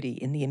acuity,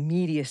 in the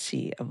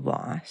immediacy of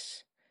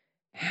loss,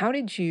 how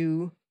did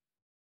you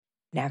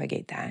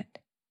navigate that?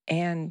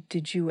 And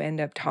did you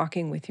end up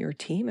talking with your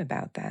team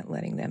about that,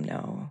 letting them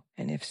know?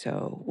 And if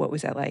so, what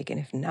was that like? And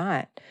if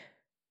not,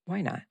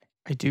 why not?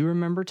 I do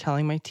remember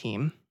telling my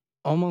team,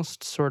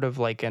 almost sort of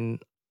like an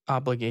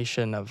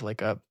obligation of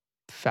like a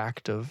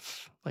fact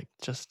of like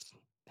just,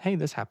 hey,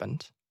 this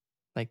happened.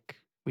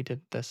 Like we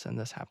did this and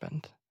this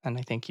happened. And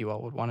I think you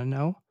all would want to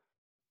know.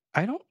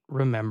 I don't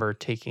remember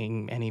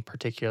taking any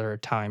particular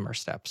time or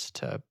steps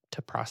to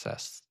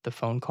process the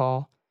phone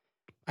call.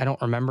 I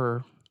don't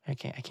remember. I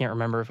can't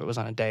remember if it was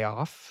on a day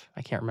off.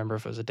 I can't remember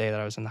if it was a day that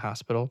I was in the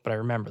hospital, but I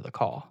remember the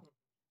call.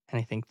 And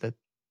I think that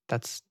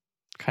that's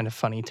kind of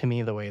funny to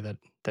me, the way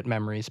that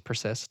memories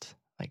persist.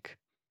 Like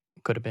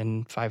it could have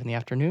been 5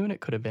 PM.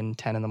 It could have been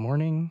 10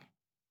 AM.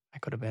 I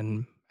could have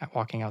been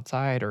walking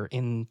outside or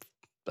in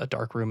a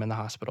dark room in the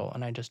hospital,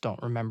 and I just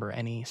don't remember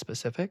any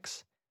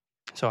specifics.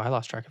 So I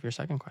lost track of your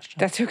second question.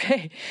 That's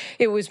okay.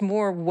 It was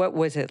more, what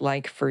was it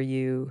like for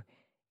you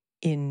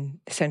in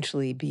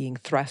essentially being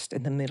thrust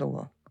in the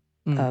middle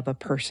of a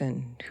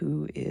person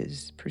who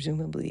is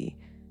presumably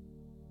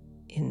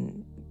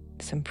in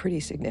some pretty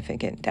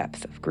significant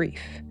depth of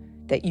grief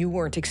that you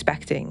weren't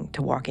expecting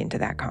to walk into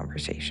that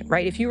conversation,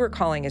 right? If you were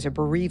calling as a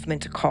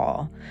bereavement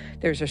call,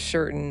 there's a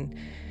certain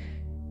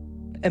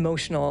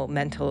emotional,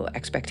 mental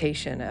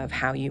expectation of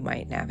how you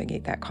might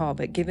navigate that call.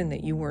 But given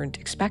that you weren't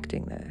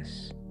expecting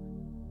this,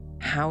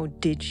 how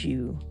did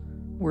you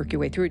work your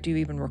way through it? Do you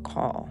even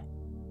recall?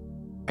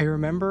 I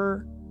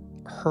remember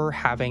her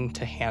having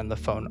to hand the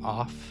phone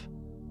off,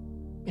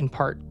 in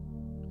part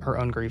her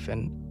own grief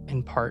and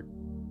in part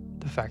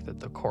the fact that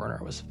the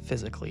coroner was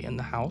physically in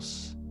the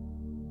house.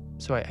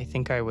 So I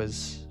think I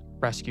was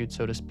rescued,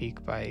 so to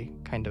speak, by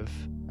kind of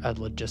a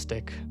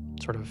logistic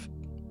sort of,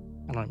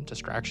 I don't know,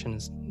 distraction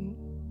is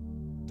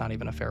not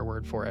even a fair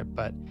word for it,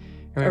 but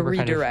I remember a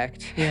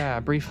redirect.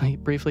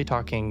 Briefly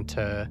talking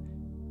to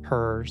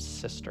her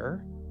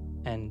sister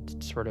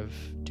and sort of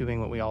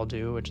doing what we all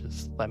do, which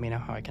is let me know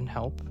how I can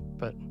help,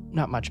 but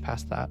not much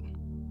past that.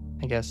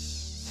 I guess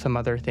some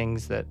other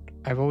things that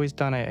I've always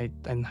done, I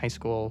in high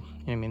school,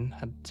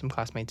 had some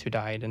classmates who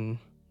died and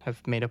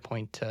have made a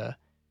point to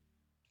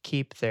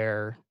keep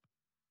their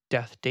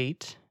death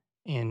date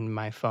in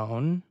my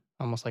phone,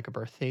 almost like a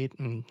birth date,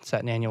 and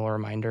set an annual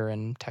reminder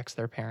and text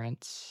their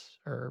parents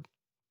or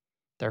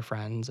their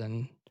friends,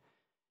 and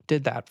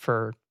did that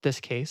for this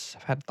case.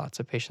 I've had lots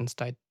of patients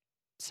die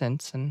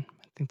since, and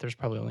I think there's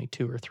probably only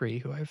 2 or 3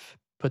 who I've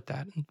put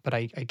that, but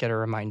I get a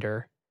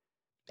reminder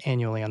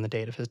annually on the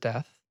date of his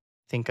death.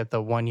 I think at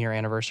the 1-year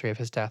anniversary of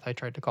his death, I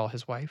tried to call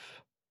his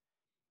wife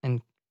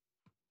and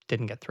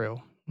didn't get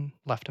through, and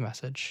left a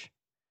message.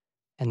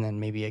 And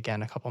then maybe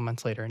again a couple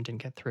months later and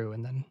didn't get through.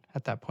 And then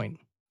at that point,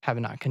 have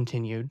not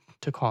continued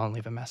to call and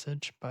leave a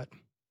message, but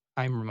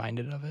I'm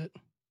reminded of it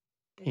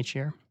each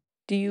year.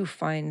 Do you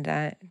find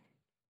that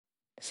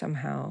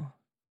somehow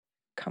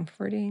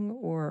comforting,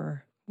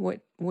 or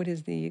what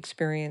is the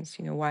experience?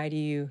 Why do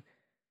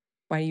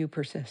you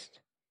persist?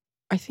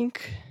 I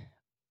think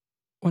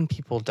when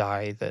people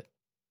die, that,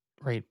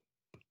 right,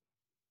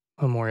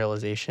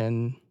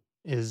 memorialization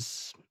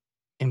is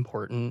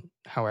important,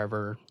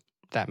 however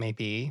that may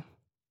be.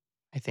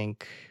 I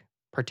think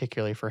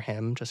particularly for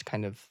him, just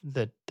kind of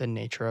the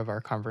nature of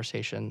our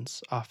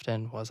conversations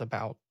often was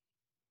about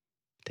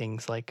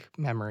things like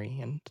memory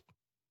and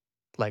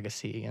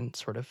legacy and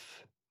sort of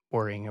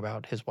worrying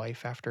about his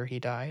wife after he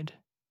died.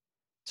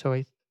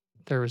 So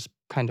there was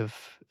kind of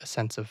a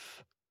sense of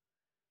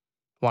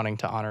wanting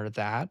to honor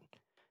that.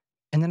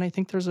 And then I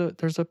think there's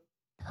a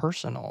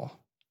personal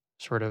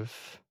sort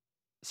of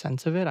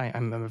sense of it.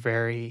 I'm a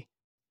very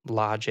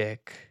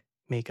logic,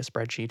 make a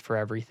spreadsheet for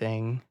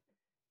everything.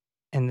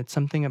 And it's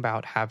something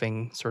about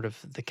having sort of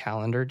the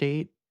calendar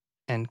date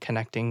and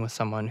connecting with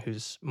someone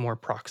who's more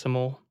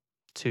proximal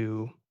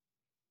to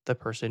the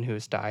person who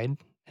has died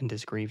and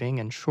is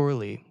grieving. And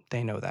surely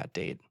they know that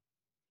date.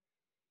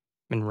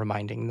 And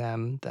reminding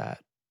them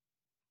that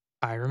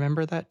I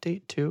remember that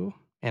date too,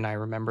 and I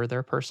remember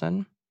their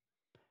person,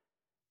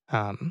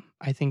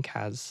 I think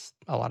has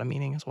a lot of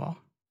meaning as well.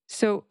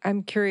 So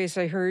I'm curious,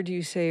 I heard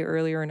you say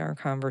earlier in our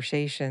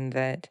conversation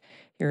that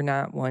you're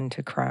not one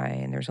to cry,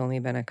 and there's only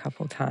been a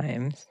couple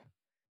times.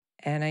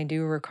 And I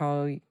do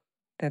recall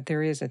that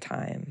there is a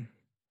time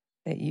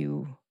that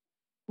you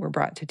were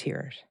brought to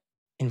tears.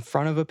 In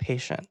front of a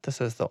patient. This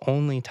is the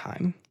only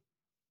time.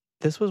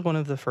 This was one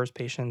of the first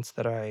patients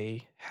that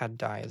I had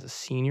die as a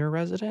senior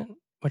resident,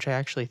 which I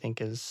actually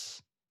think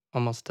is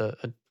almost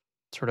a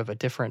sort of a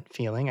different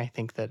feeling. I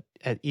think that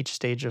at each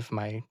stage of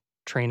my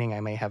training,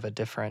 I may have a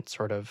different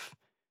sort of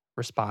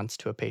response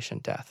to a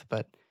patient death,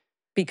 but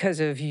because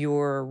of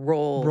your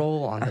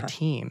role on the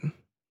team,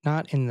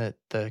 not in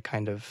the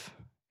kind of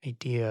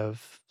idea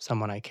of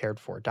someone I cared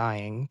for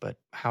dying, but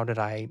how did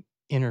I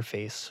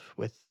interface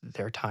with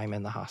their time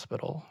in the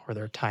hospital or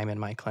their time in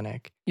my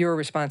clinic? Your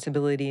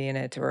responsibility in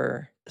it,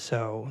 or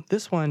So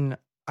this one,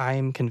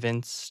 I'm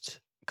convinced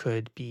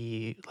could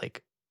be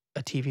like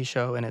a TV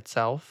show in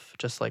itself,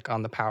 just like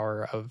on the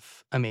power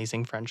of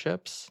amazing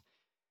friendships.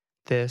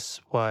 This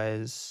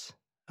was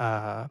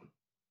a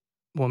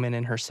woman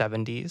in her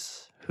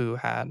 70s who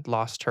had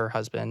lost her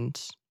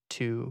husband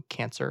to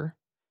cancer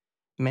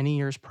many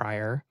years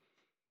prior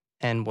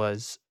and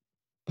was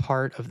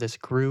part of this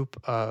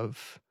group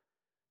of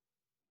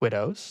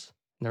widows.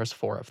 There was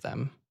 4 of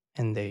them,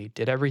 and they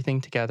did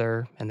everything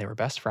together, and they were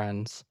best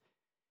friends.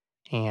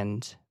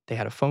 And they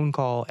had a phone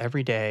call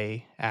every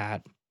day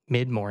at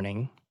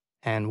mid-morning.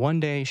 And one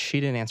day she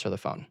didn't answer the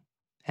phone.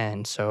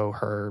 And so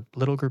her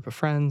little group of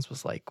friends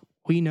was like,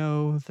 we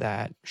know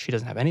that she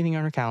doesn't have anything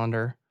on her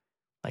calendar.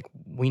 Like,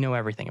 we know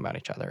everything about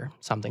each other.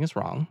 Something is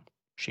wrong.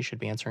 She should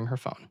be answering her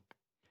phone.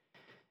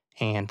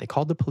 And they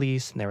called the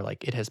police and they were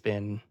like, it has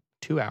been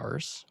 2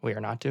 hours. We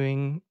are not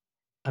doing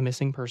a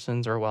missing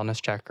persons or a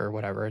wellness check or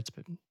whatever.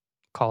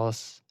 Call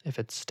us if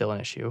it's still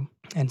an issue.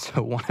 And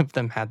so one of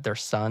them had their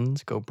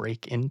sons go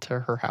break into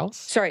her house.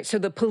 sorry, so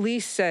the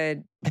police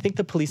said, I think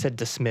the police had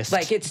dismissed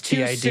like, it's the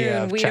too idea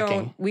soon. of We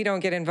checking don't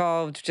get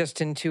involved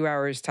just in 2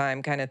 hours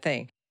time kind of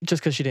thing.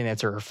 just because she didn't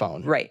answer her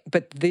phone. Right.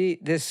 But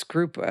this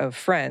group of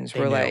friends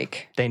were knew.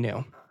 like, They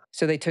knew.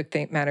 so they took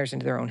matters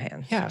into their own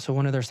hands. Yeah. So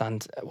one of their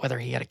sons, whether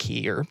he had a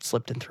key or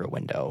slipped in through a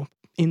window,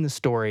 in the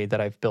story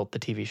that I've built the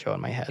TV show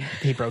in my head,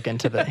 he broke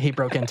into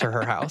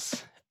her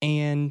house.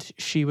 And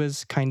she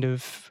was kind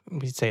of,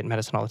 we say it in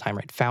medicine all the time,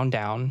 right? Found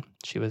down.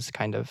 She was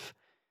kind of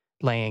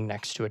laying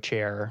next to a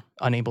chair,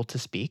 unable to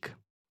speak.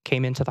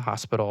 Came into the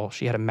hospital.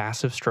 She had a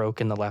massive stroke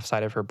in the left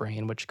side of her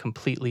brain, which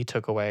completely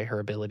took away her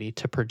ability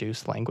to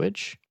produce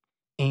language.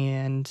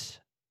 And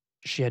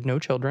she had no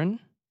children.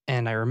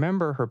 And I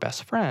remember her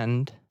best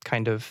friend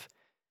kind of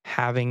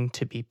having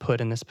to be put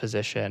in this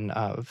position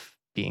of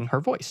being her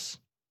voice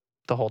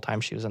the whole time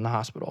she was in the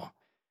hospital.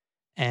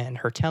 And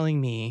her telling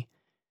me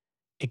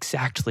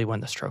exactly when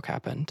the stroke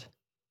happened.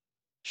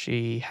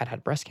 She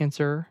had breast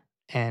cancer.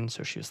 And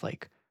so she was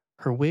like,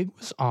 her wig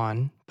was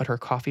on, but her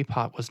coffee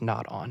pot was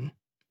not on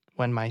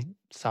when my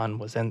son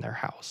was in their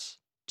house.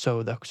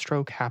 So the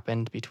stroke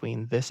happened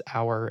between this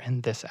hour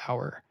and this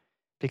hour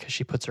because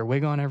she puts her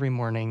wig on every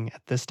morning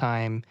at this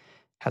time,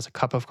 has a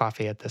cup of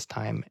coffee at this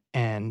time.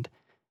 And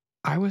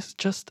I was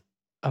just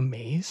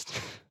amazed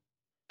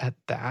at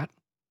that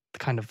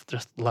kind of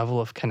just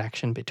level of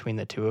connection between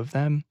the two of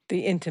them.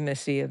 The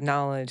intimacy of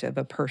knowledge of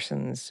a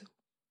person's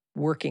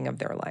working of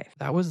their life.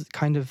 That was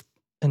kind of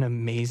an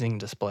amazing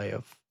display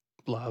of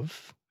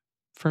love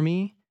for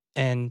me.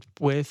 And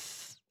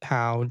with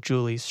how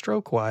Julie's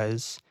stroke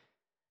was,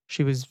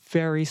 she was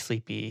very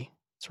sleepy,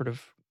 sort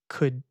of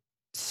could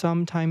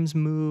sometimes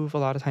move. A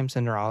lot of times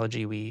in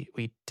neurology, we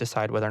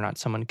decide whether or not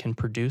someone can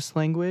produce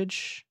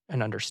language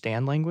and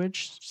understand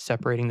language,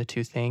 separating the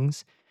two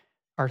things.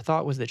 Our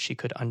thought was that she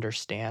could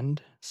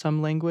understand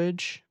some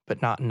language,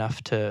 but not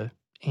enough to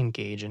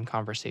engage in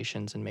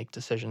conversations and make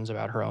decisions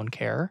about her own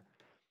care.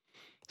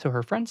 So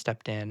her friend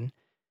stepped in,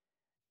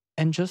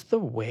 and just the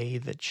way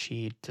that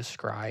she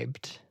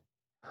described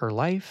her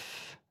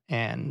life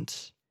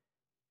and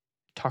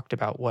talked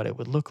about what it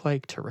would look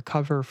like to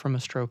recover from a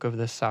stroke of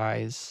this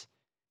size.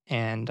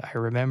 And I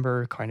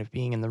remember kind of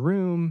being in the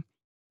room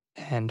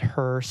and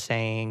her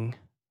saying,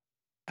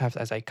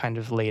 as I kind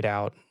of laid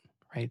out,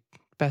 right,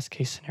 best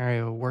case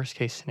scenario, worst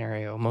case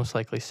scenario, most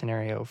likely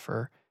scenario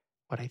for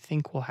what I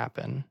think will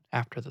happen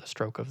after the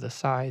stroke of this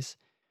size,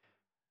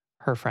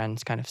 her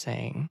friend's kind of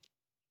saying,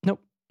 nope,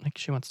 like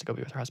she wants to go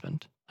be with her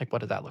husband. Like,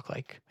 what did that look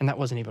like? And that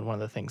wasn't even one of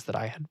the things that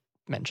I had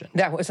mentioned.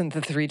 That wasn't the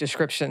 3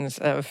 descriptions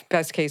of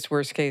best case,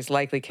 worst case,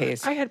 likely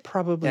case. I had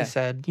probably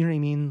said, you know what I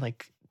mean?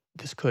 Like,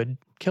 this could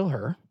kill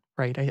her,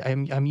 right?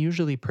 I'm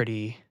usually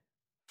pretty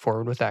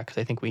forward with that because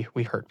I think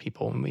we hurt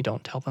people when we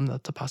don't tell them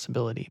that's a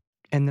possibility.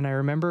 And then I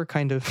remember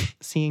kind of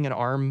seeing an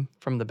arm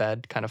from the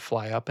bed kind of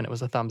fly up, and it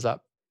was a thumbs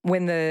up.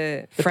 When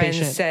the friend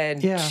patient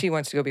said she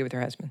wants to go be with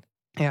her husband.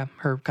 Yeah,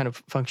 her kind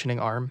of functioning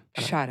arm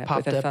shot up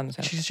popped with a up. thumbs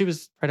up. She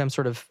was, right, I'm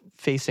sort of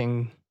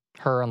facing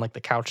her on like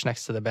the couch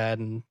next to the bed,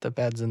 and the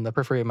bed's in the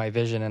periphery of my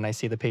vision, and I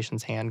see the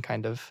patient's hand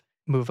kind of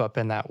move up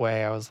in that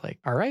way. I was like,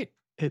 all right,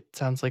 it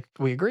sounds like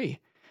we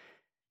agree.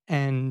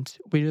 And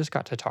we just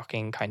got to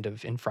talking kind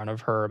of in front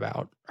of her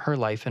about her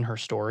life and her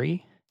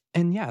story.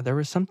 And yeah, there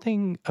was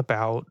something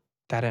about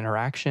that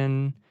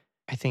interaction.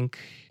 I think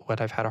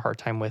what I've had a hard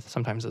time with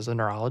sometimes as a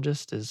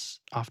neurologist is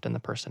often the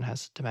person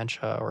has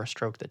dementia or a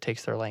stroke that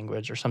takes their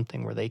language or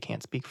something where they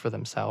can't speak for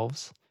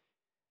themselves.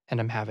 And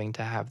I'm having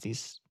to have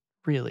these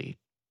really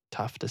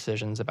tough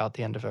decisions about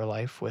the end of their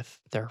life with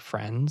their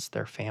friends,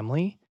 their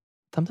family.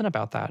 Something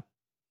about that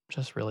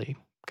just really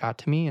got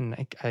to me,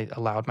 and I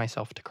allowed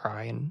myself to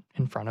cry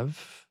in front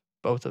of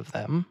both of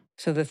them.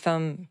 So the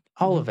thumb...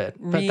 All of it.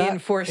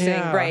 Reinforcing,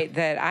 right,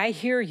 that I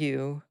hear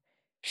you.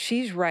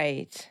 She's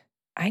right.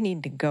 I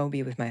need to go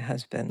be with my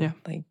husband. Yeah.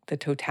 Like the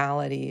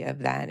totality of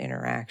that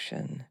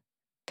interaction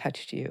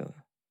touched you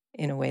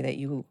in a way that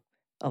you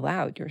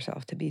allowed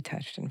yourself to be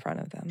touched in front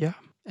of them. Yeah.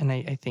 And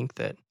I think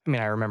that,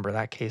 I remember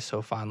that case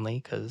so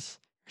fondly because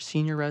you're a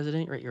senior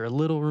resident, right? You're a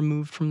little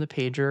removed from the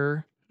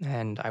pager.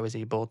 And I was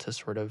able to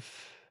sort of,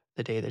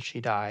 the day that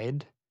she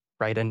died,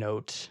 write a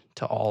note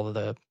to all of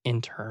the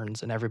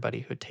interns and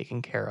everybody who had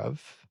taken care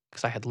of,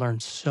 because I had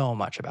learned so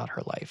much about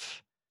her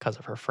life because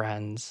of her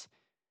friends.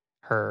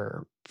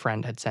 Her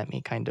friend had sent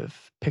me kind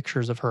of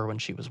pictures of her when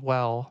she was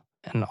well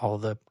and all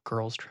the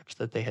girls' trips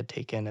that they had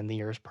taken in the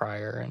years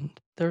prior. And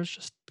there was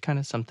just kind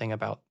of something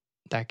about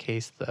that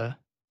case,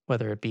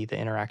 whether it be the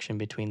interaction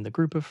between the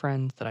group of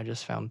friends that I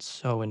just found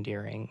so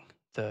endearing,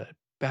 the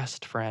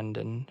best friend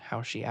and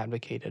how she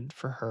advocated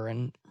for her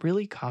and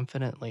really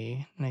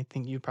confidently, and I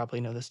think you probably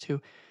know this too,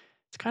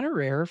 it's kind of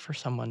rare for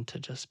someone to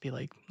just be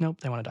like, nope,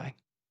 they want to die.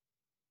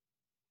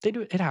 They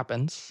do it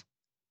happens.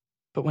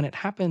 But when it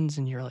happens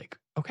and you're like,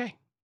 okay,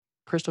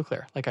 crystal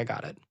clear, like I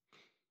got it.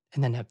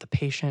 And then have the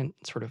patient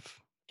sort of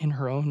in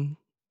her own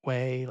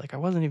way, like I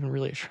wasn't even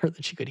really sure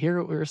that she could hear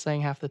what we were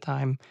saying half the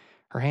time,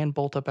 her hand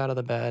bolt up out of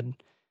the bed,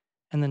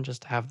 and then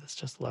just have this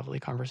just lovely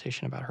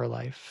conversation about her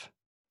life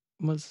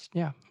was,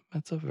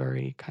 that's a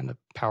very kind of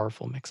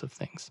powerful mix of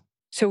things.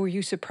 So were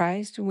you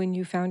surprised when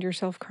you found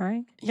yourself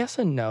crying? Yes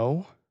and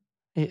no.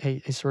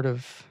 I sort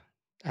of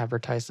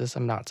advertise this.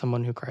 I'm not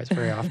someone who cries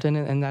very often,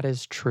 and that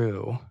is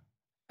true.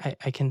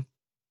 I can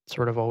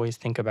sort of always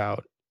think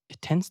about,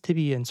 it tends to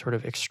be in sort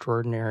of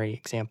extraordinary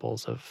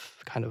examples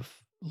of kind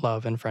of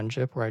love and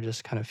friendship where I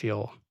just kind of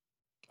feel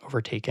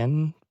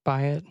overtaken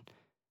by it.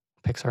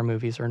 Pixar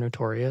movies are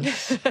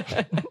notorious.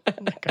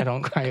 Like, I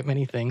don't cry at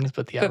many things,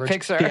 but the average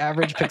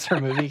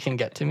Pixar movie can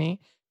get to me.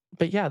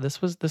 But yeah,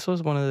 this was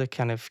one of the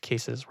kind of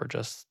cases where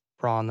just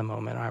raw in the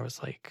moment, I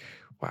was like,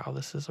 wow,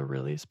 this is a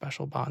really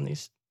special bond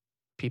these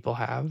people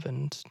have,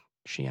 and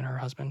she and her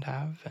husband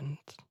have. And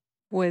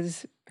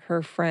was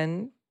her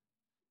friend,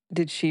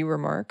 did she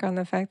remark on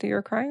the fact that you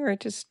were crying, or it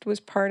just was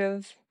part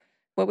of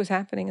what was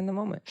happening in the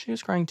moment? She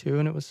was crying too,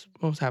 and it was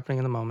what was happening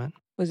in the moment.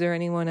 Was there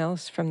anyone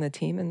else from the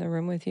team in the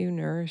room with you,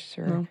 nurse,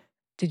 or No.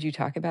 Did you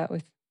talk about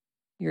with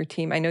your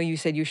team? I know you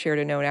said you shared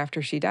a note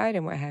after she died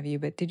and what have you,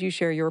 but did you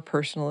share your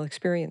personal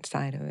experience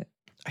side of it?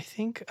 I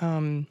think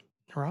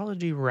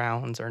neurology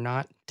rounds are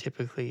not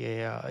typically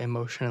a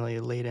emotionally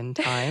laden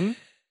time.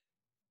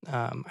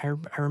 I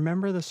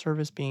remember the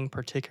service being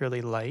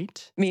particularly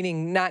light.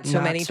 Meaning not so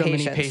many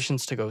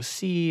patients to go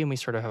see, and we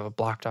sort of have a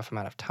blocked off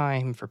amount of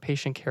time for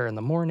patient care in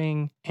the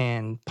morning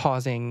and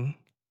pausing.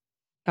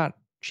 Not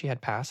she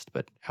had passed,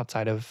 but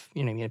outside of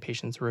a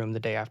patient's room the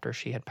day after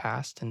she had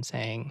passed, and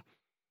saying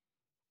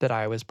that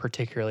I was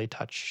particularly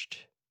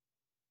touched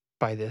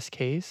by this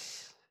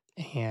case,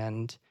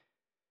 and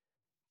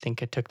I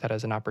think I took that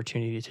as an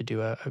opportunity to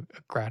do a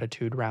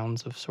gratitude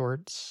rounds of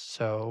sorts.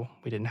 So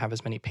we didn't have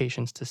as many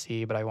patients to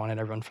see, but I wanted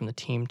everyone from the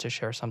team to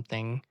share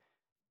something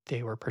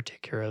they were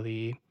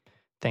particularly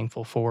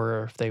thankful for,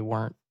 or if they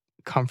weren't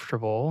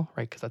comfortable,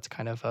 right? Because that's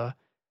kind of a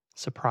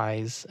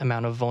surprise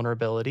amount of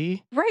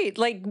vulnerability. Right.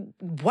 Like,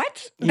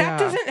 what? Yeah. That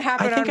doesn't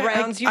happen on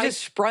rounds. You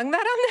just sprung that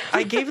on them?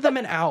 I gave them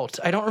an out.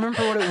 I don't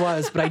remember what it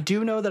was, but I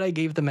do know that I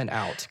gave them an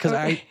out. Because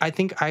okay. I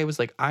think I was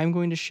like, I'm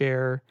going to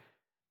share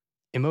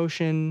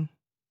emotion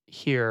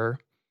here.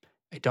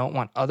 I don't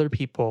want other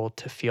people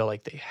to feel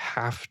like they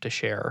have to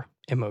share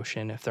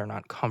emotion if they're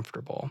not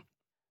comfortable.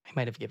 I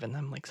might have given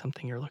them like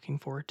something you're looking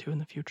forward to in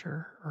the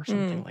future or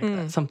something like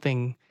that.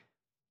 Something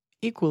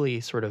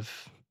equally sort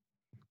of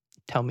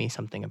tell me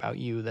something about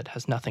you that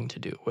has nothing to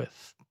do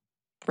with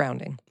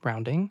rounding.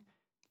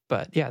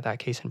 But yeah, that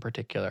case in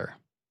particular,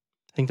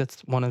 I think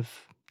that's one of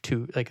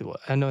two, like,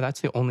 I know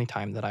that's the only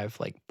time that I've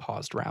like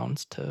paused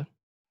rounds to,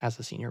 as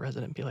a senior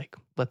resident, be like,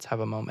 let's have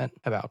a moment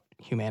about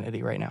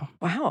humanity right now.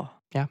 Wow.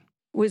 Yeah.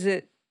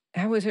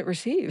 How was it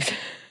received?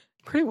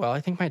 Pretty well.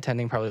 I think my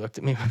attending probably looked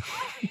at me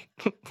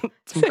with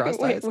some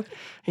crossed eyes.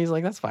 He's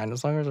like, that's fine.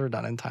 As long as we're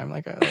done in time,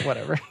 like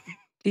whatever.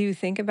 Do you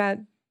think about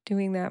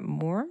doing that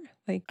more?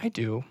 Like, I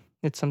do.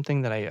 It's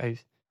something that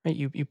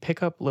you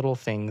pick up little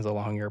things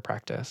along your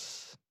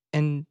practice,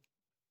 and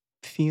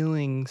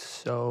feeling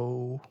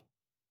so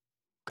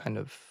kind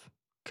of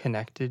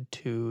connected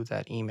to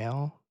that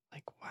email,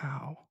 like,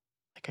 wow,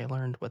 like I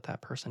learned what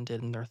that person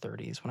did in their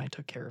 30s when I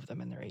took care of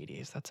them in their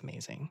 80s. That's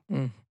amazing.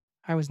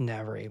 I was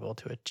never able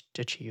to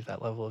achieve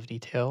that level of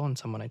detail in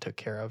someone I took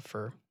care of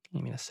for, a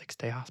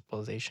 6-day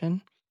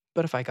hospitalization.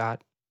 But if I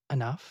got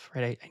enough,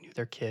 right, I knew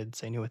their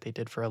kids, I knew what they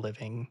did for a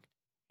living,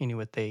 I knew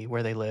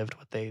where they lived,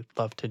 what they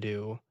loved to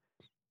do.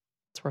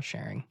 It's worth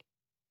sharing.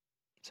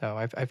 So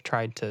I've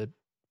tried to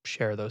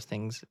share those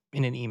things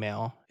in an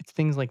email. It's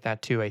things like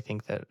that too. I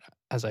think that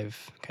as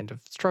I've kind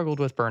of struggled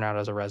with burnout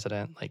as a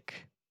resident, like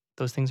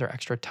those things are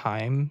extra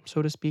time,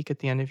 so to speak, at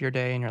the end of your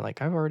day. And you're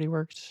like, I've already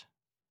worked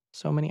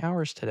so many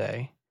hours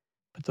today.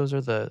 But those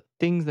are the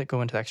things that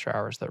go into extra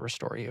hours that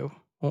restore you.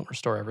 Won't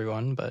restore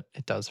everyone, but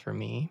it does for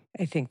me.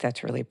 I think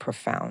that's really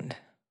profound,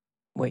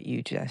 what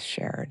you just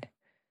shared.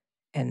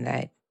 And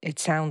that it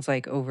sounds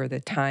like over the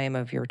time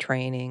of your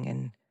training,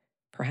 and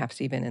perhaps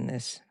even in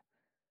this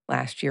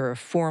last year of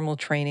formal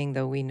training,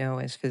 though we know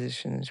as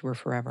physicians we're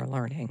forever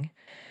learning,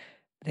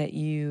 that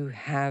you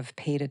have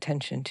paid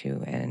attention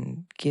to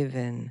and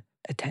given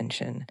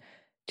attention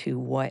to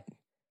what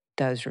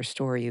does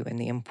restore you and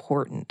the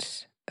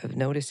importance of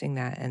noticing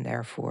that and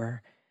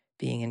therefore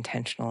being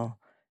intentional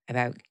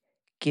about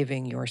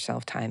giving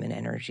yourself time and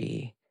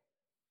energy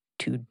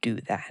to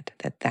do that.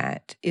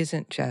 That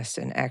isn't just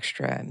an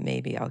extra,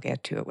 maybe I'll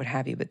get to it, what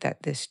have you, but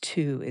that this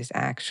too is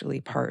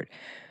actually part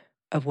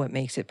of what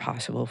makes it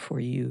possible for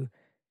you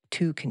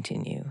to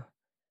continue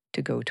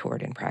to go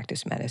toward and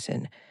practice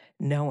medicine,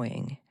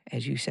 knowing,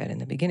 as you said in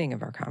the beginning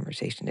of our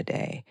conversation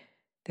today,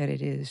 that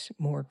it is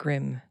more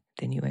grim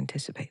than you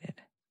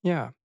anticipated.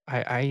 Yeah.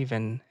 I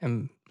even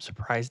am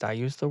surprised I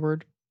use the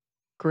word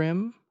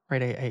grim,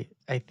 right?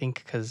 I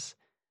think because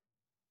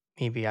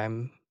maybe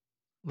I'm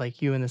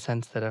like you in the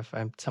sense that if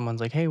someone's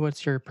like, hey,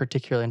 what's your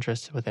particular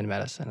interest within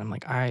medicine? I'm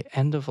like,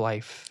 end of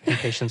life in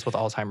patients with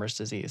Alzheimer's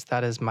disease.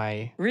 That is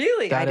my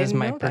Really? I didn't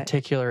know that.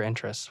 particular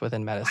interest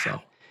within medicine.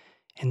 Wow.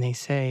 And they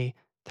say,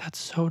 that's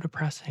so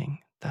depressing.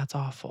 That's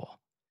awful.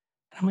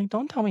 And I'm like,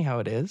 don't tell me how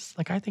it is.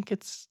 Like, I think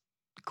it's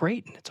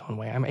great in its own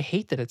way. I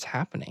hate that it's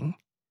happening,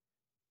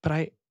 but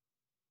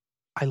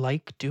I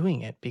like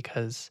doing it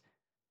because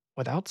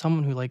without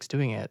someone who likes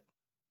doing it,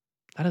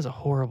 that is a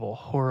horrible,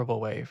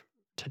 horrible way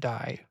to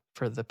die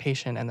for the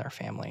patient and their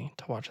family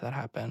to watch that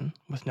happen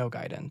with no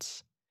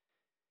guidance.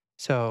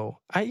 So,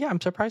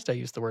 I'm surprised I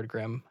used the word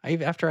grim.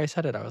 After I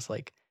said it, I was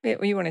like,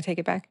 You want to take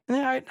it back?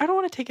 I don't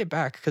want to take it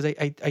back because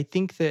I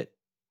think that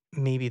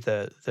maybe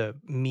the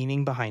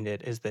meaning behind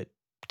it is that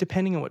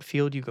depending on what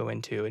field you go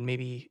into, and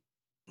maybe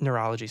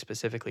neurology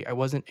specifically, I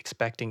wasn't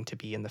expecting to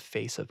be in the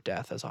face of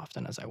death as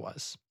often as I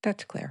was.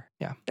 That's clear.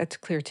 Yeah. That's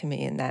clear to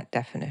me in that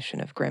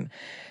definition of grim.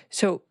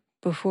 So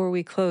before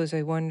we close,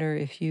 I wonder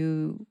if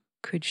you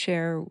could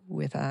share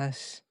with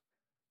us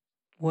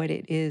what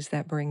it is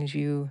that brings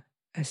you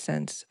a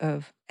sense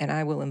of, and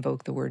I will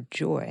invoke the word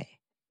joy,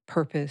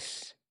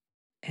 purpose,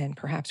 and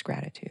perhaps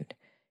gratitude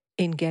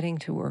in getting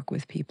to work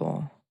with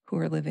people who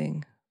are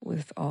living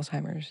with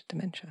Alzheimer's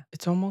dementia.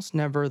 It's almost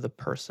never the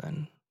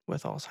person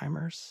with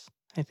Alzheimer's.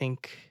 I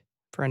think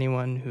for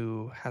anyone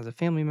who has a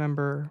family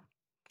member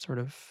sort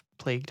of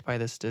plagued by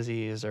this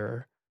disease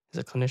or is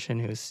a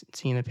clinician who's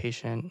seen a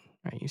patient,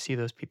 right? You see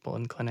those people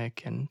in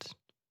clinic and,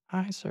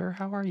 hi, sir,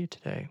 how are you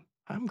today?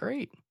 I'm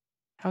great.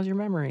 How's your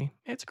memory?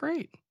 It's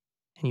great.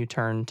 And you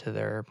turn to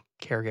their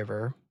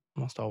caregiver,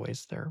 almost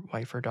always their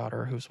wife or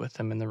daughter who's with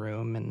them in the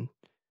room, and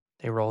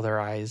they roll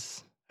their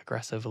eyes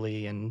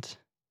aggressively and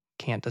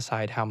can't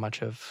decide how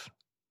much of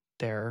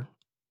their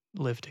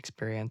lived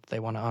experience they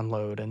want to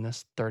unload in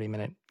this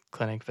 30-minute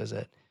clinic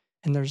visit.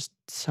 And there's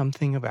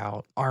something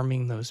about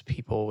arming those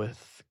people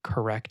with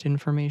correct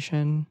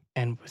information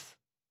and with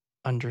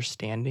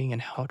understanding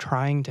and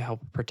trying to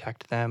help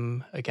protect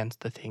them against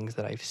the things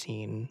that I've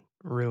seen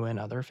ruin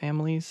other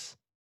families,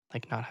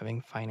 like not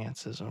having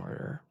finances in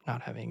order,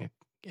 not having an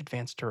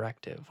advanced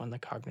directive when the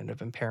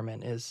cognitive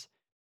impairment is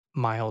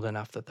mild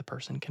enough that the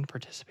person can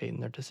participate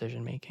in their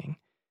decision making.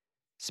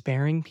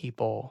 Sparing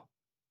people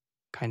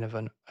kind of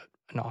an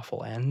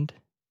awful end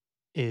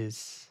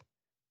is,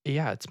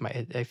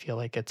 I feel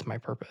like it's my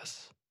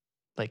purpose,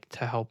 like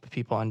to help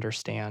people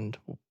understand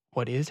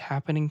what is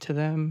happening to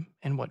them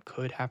and what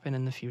could happen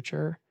in the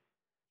future,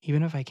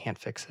 even if I can't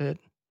fix it.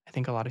 I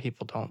think a lot of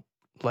people don't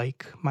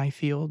like my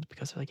field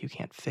because they're like, you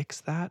can't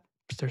fix that.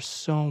 But there's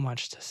so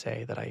much to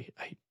say that I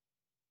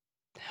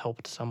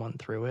helped someone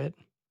through it.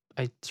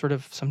 I sort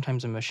of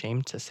sometimes am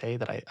ashamed to say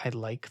that I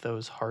like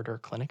those harder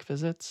clinic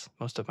visits.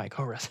 Most of my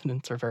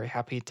co-residents are very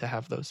happy to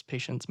have those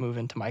patients move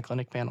into my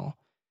clinic panel,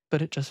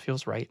 but it just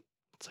feels right.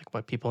 It's like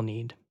what people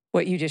need.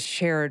 What you just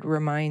shared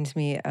reminds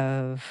me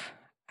of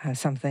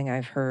something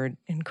I've heard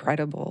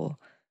incredible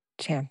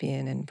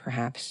champion and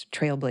perhaps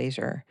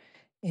trailblazer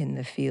in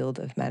the field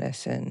of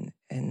medicine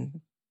and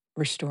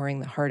restoring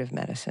the heart of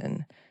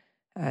medicine,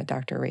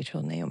 Dr.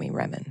 Rachel Naomi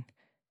Remen.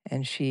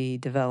 And she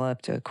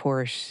developed a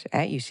course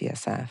at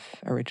UCSF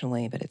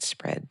originally, but it's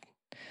spread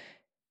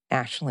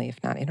nationally,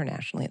 if not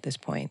internationally at this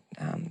point,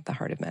 the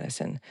heart of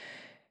medicine,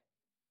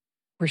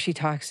 where she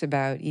talks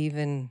about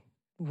even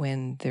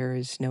when there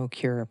is no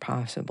cure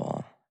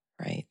possible,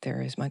 right,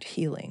 there is much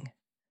healing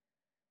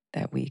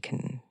that we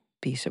can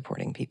be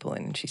supporting people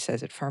in. And she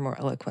says it far more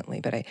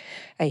eloquently, but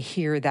I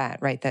hear that,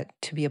 right, that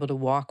to be able to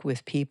walk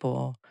with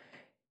people,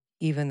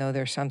 even though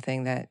there's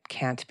something that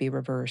can't be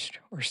reversed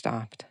or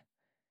stopped,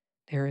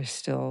 there is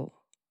still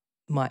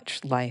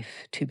much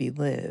life to be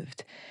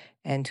lived,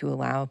 and to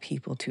allow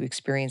people to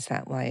experience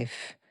that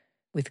life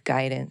with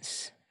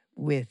guidance,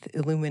 with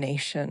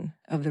illumination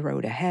of the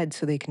road ahead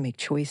so they can make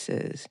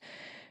choices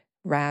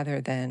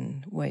rather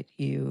than what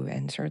you,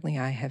 and certainly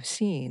I have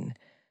seen,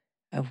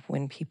 of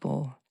when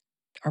people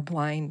are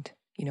blind,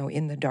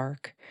 in the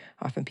dark.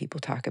 Often people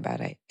talk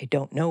about, I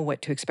don't know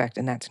what to expect,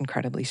 and that's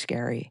incredibly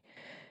scary.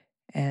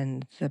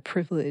 And the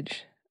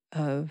privilege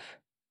of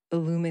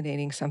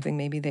illuminating something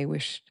maybe they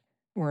wished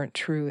weren't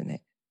true and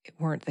that it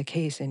weren't the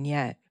case, and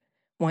yet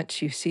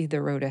once you see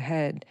the road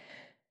ahead,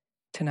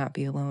 to not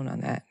be alone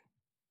on that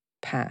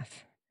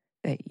path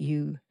that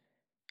you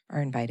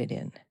are invited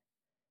in.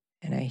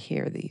 And I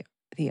hear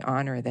the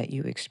honor that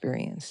you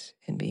experience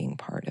in being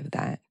part of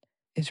that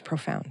is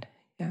profound.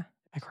 Yeah.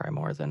 I cry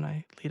more than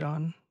I lead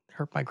on.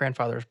 My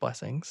grandfather's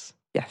blessings.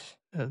 Yes.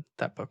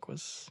 That book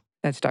was...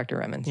 That's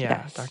Dr. Emmons.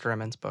 Yeah, Yes. Dr.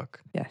 Emmons'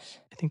 book. Yes.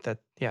 I think that,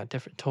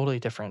 totally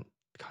different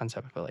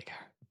concept, but like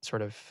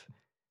sort of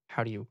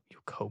how do you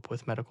cope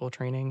with medical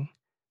training?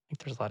 I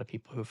think there's a lot of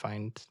people who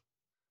find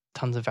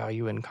tons of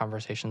value in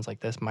conversations like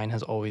this. Mine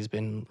has always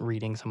been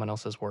reading someone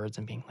else's words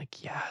and being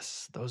like,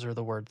 yes, those are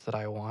the words that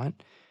I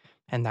want.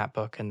 And that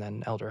book, and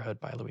then Elderhood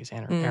by Louise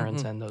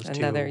Aronson, those two.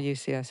 Another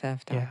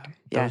UCSF doctor.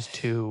 Yeah, those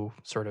two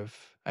sort of,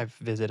 I've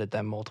visited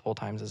them multiple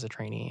times as a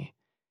trainee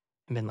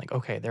and been like,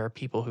 okay, there are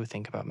people who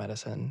think about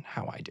medicine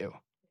how I do.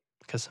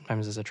 Because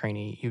sometimes as a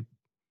trainee, you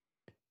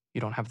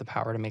don't have the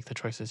power to make the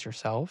choices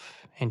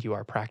yourself, and you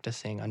are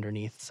practicing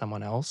underneath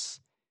someone else,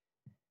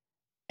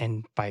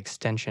 and by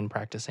extension,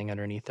 practicing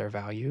underneath their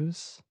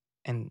values.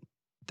 And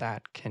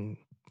that can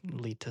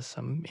lead to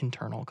some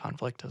internal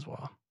conflict as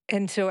well.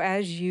 And so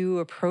as you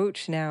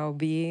approach now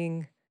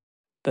being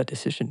the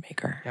decision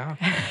maker, Yeah.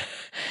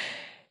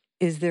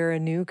 is there a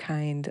new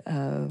kind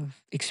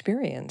of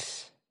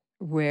experience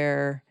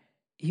where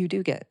you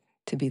do get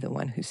to be the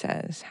one who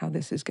says how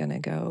this is going to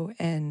go?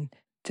 And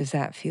does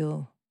that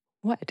feel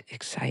what?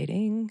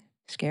 Exciting,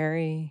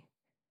 scary,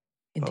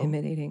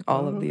 intimidating,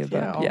 all of the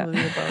above? Yeah, all of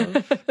the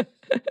above.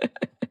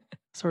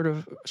 sort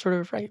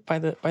of right by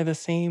the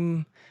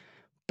same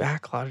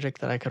back logic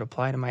that I could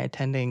apply to my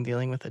attending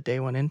dealing with a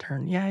day one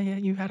intern. Yeah,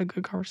 you had a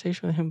good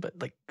conversation with him, but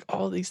like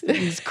all these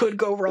things could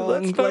go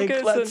wrong.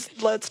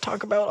 Let's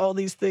talk about all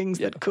these things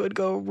that could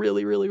go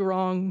really, really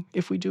wrong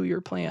if we do your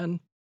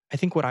plan. I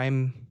think what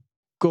I'm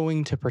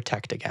going to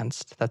protect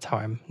against, that's how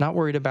I'm not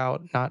worried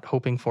about, not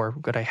hoping for,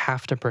 what I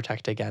have to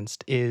protect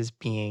against is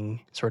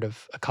being sort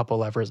of a couple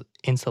levers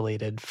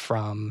insulated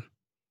from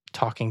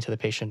talking to the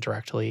patient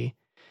directly.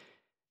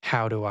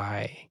 How do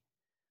I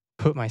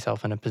put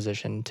myself in a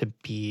position to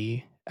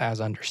be as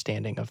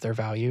understanding of their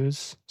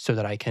values so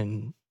that I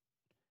can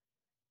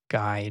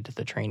guide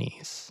the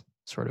trainees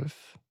sort of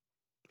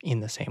in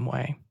the same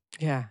way?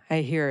 Yeah,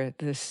 I hear it,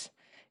 this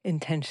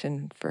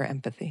intention for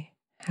empathy.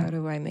 How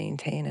do I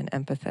maintain an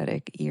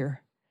empathetic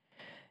ear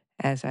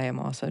as I am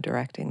also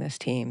directing this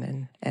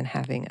team and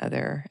having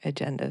other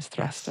agendas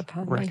thrust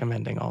upon me?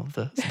 Recommending all of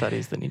the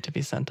studies that need to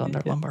be sent on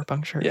their lumbar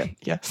puncture. Yeah.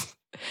 Yes.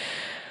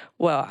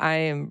 Well, I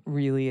am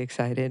really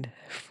excited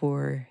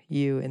for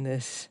you in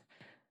this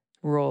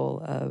role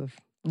of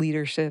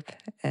leadership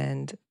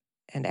and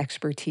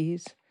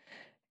expertise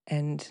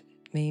and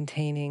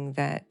maintaining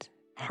that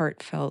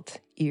heartfelt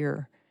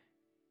ear,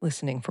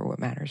 listening for what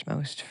matters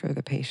most for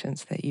the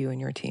patients that you and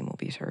your team will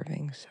be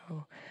serving.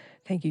 So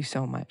thank you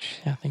so much.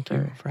 Yeah, thank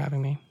you for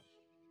having me.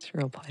 It's a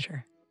real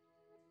pleasure.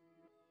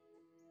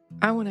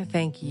 I want to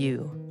thank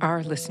you,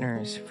 our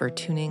listeners, for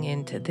tuning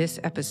in to this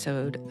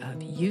episode of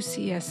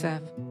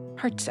UCSF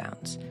Heart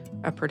Sounds,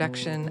 a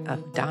production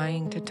of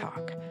Dying to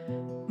Talk.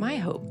 My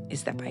hope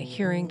is that by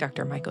hearing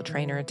Dr. Michael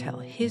Trainer tell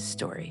his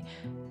story,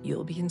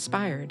 you'll be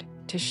inspired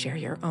to share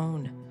your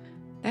own.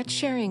 That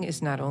sharing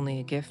is not only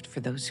a gift for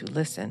those who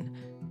listen,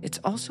 it's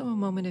also a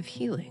moment of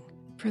healing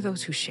for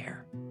those who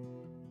share.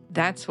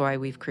 That's why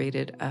we've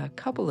created a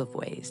couple of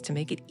ways to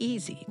make it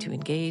easy to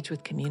engage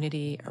with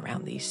community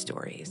around these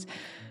stories.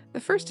 The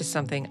first is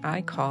something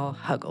I call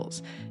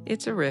Huggles.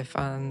 It's a riff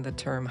on the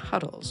term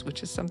huddles,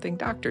 which is something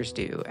doctors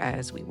do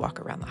as we walk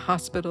around the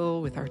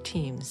hospital with our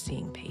teams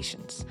seeing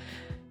patients.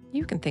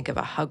 You can think of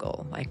a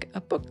huggle like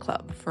a book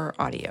club for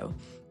audio,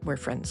 where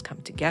friends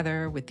come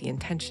together with the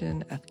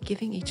intention of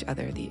giving each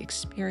other the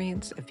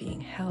experience of being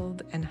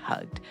held and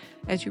hugged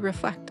as you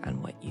reflect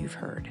on what you've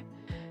heard.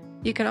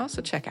 You can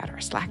also check out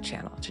our Slack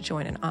channel to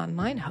join an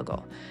online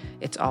huggle.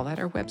 It's all at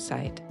our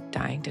website,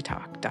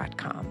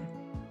 dyingtotalk.com.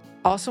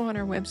 Also on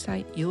our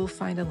website, you'll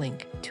find a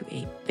link to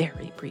a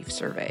very brief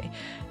survey.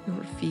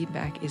 Your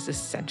feedback is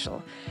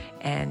essential.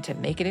 And to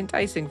make it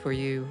enticing for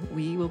you,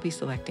 we will be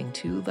selecting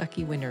 2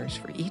 lucky winners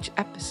for each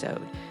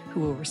episode who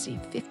will receive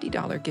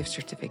 $50 gift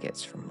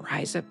certificates from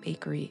Rise Up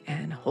Bakery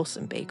and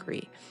Wholesome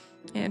Bakery.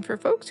 And for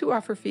folks who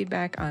offer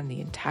feedback on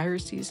the entire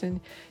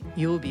season,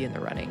 you'll be in the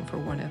running for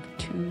one of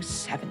 2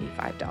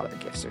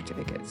 $75 gift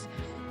certificates.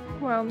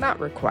 While not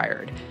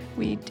required,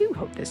 we do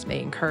hope this may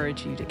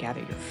encourage you to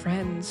gather your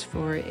friends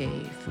for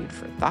a food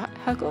for thought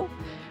huggle,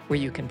 where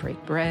you can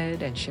break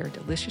bread and share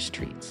delicious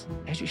treats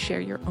as you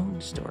share your own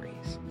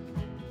stories.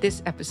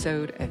 This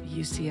episode of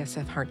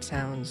UCSF Heart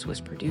Sounds was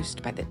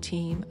produced by the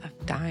team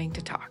of Dying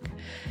to Talk.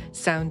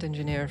 Sound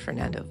engineer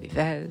Fernando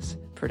Vivez,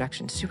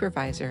 production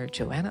supervisor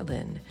Joanna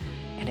Lynn,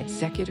 and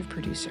executive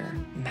producer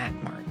Matt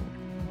Martin.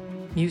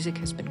 Music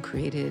has been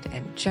created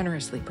and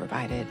generously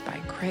provided by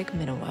Craig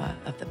Minowa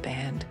of the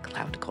band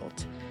Cloud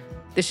Cult.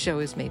 This show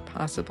is made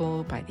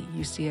possible by the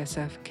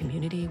UCSF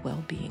Community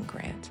Wellbeing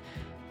Grant.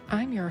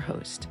 I'm your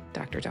host,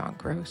 Dr. Dawn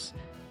Gross.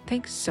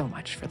 Thanks so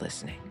much for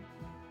listening.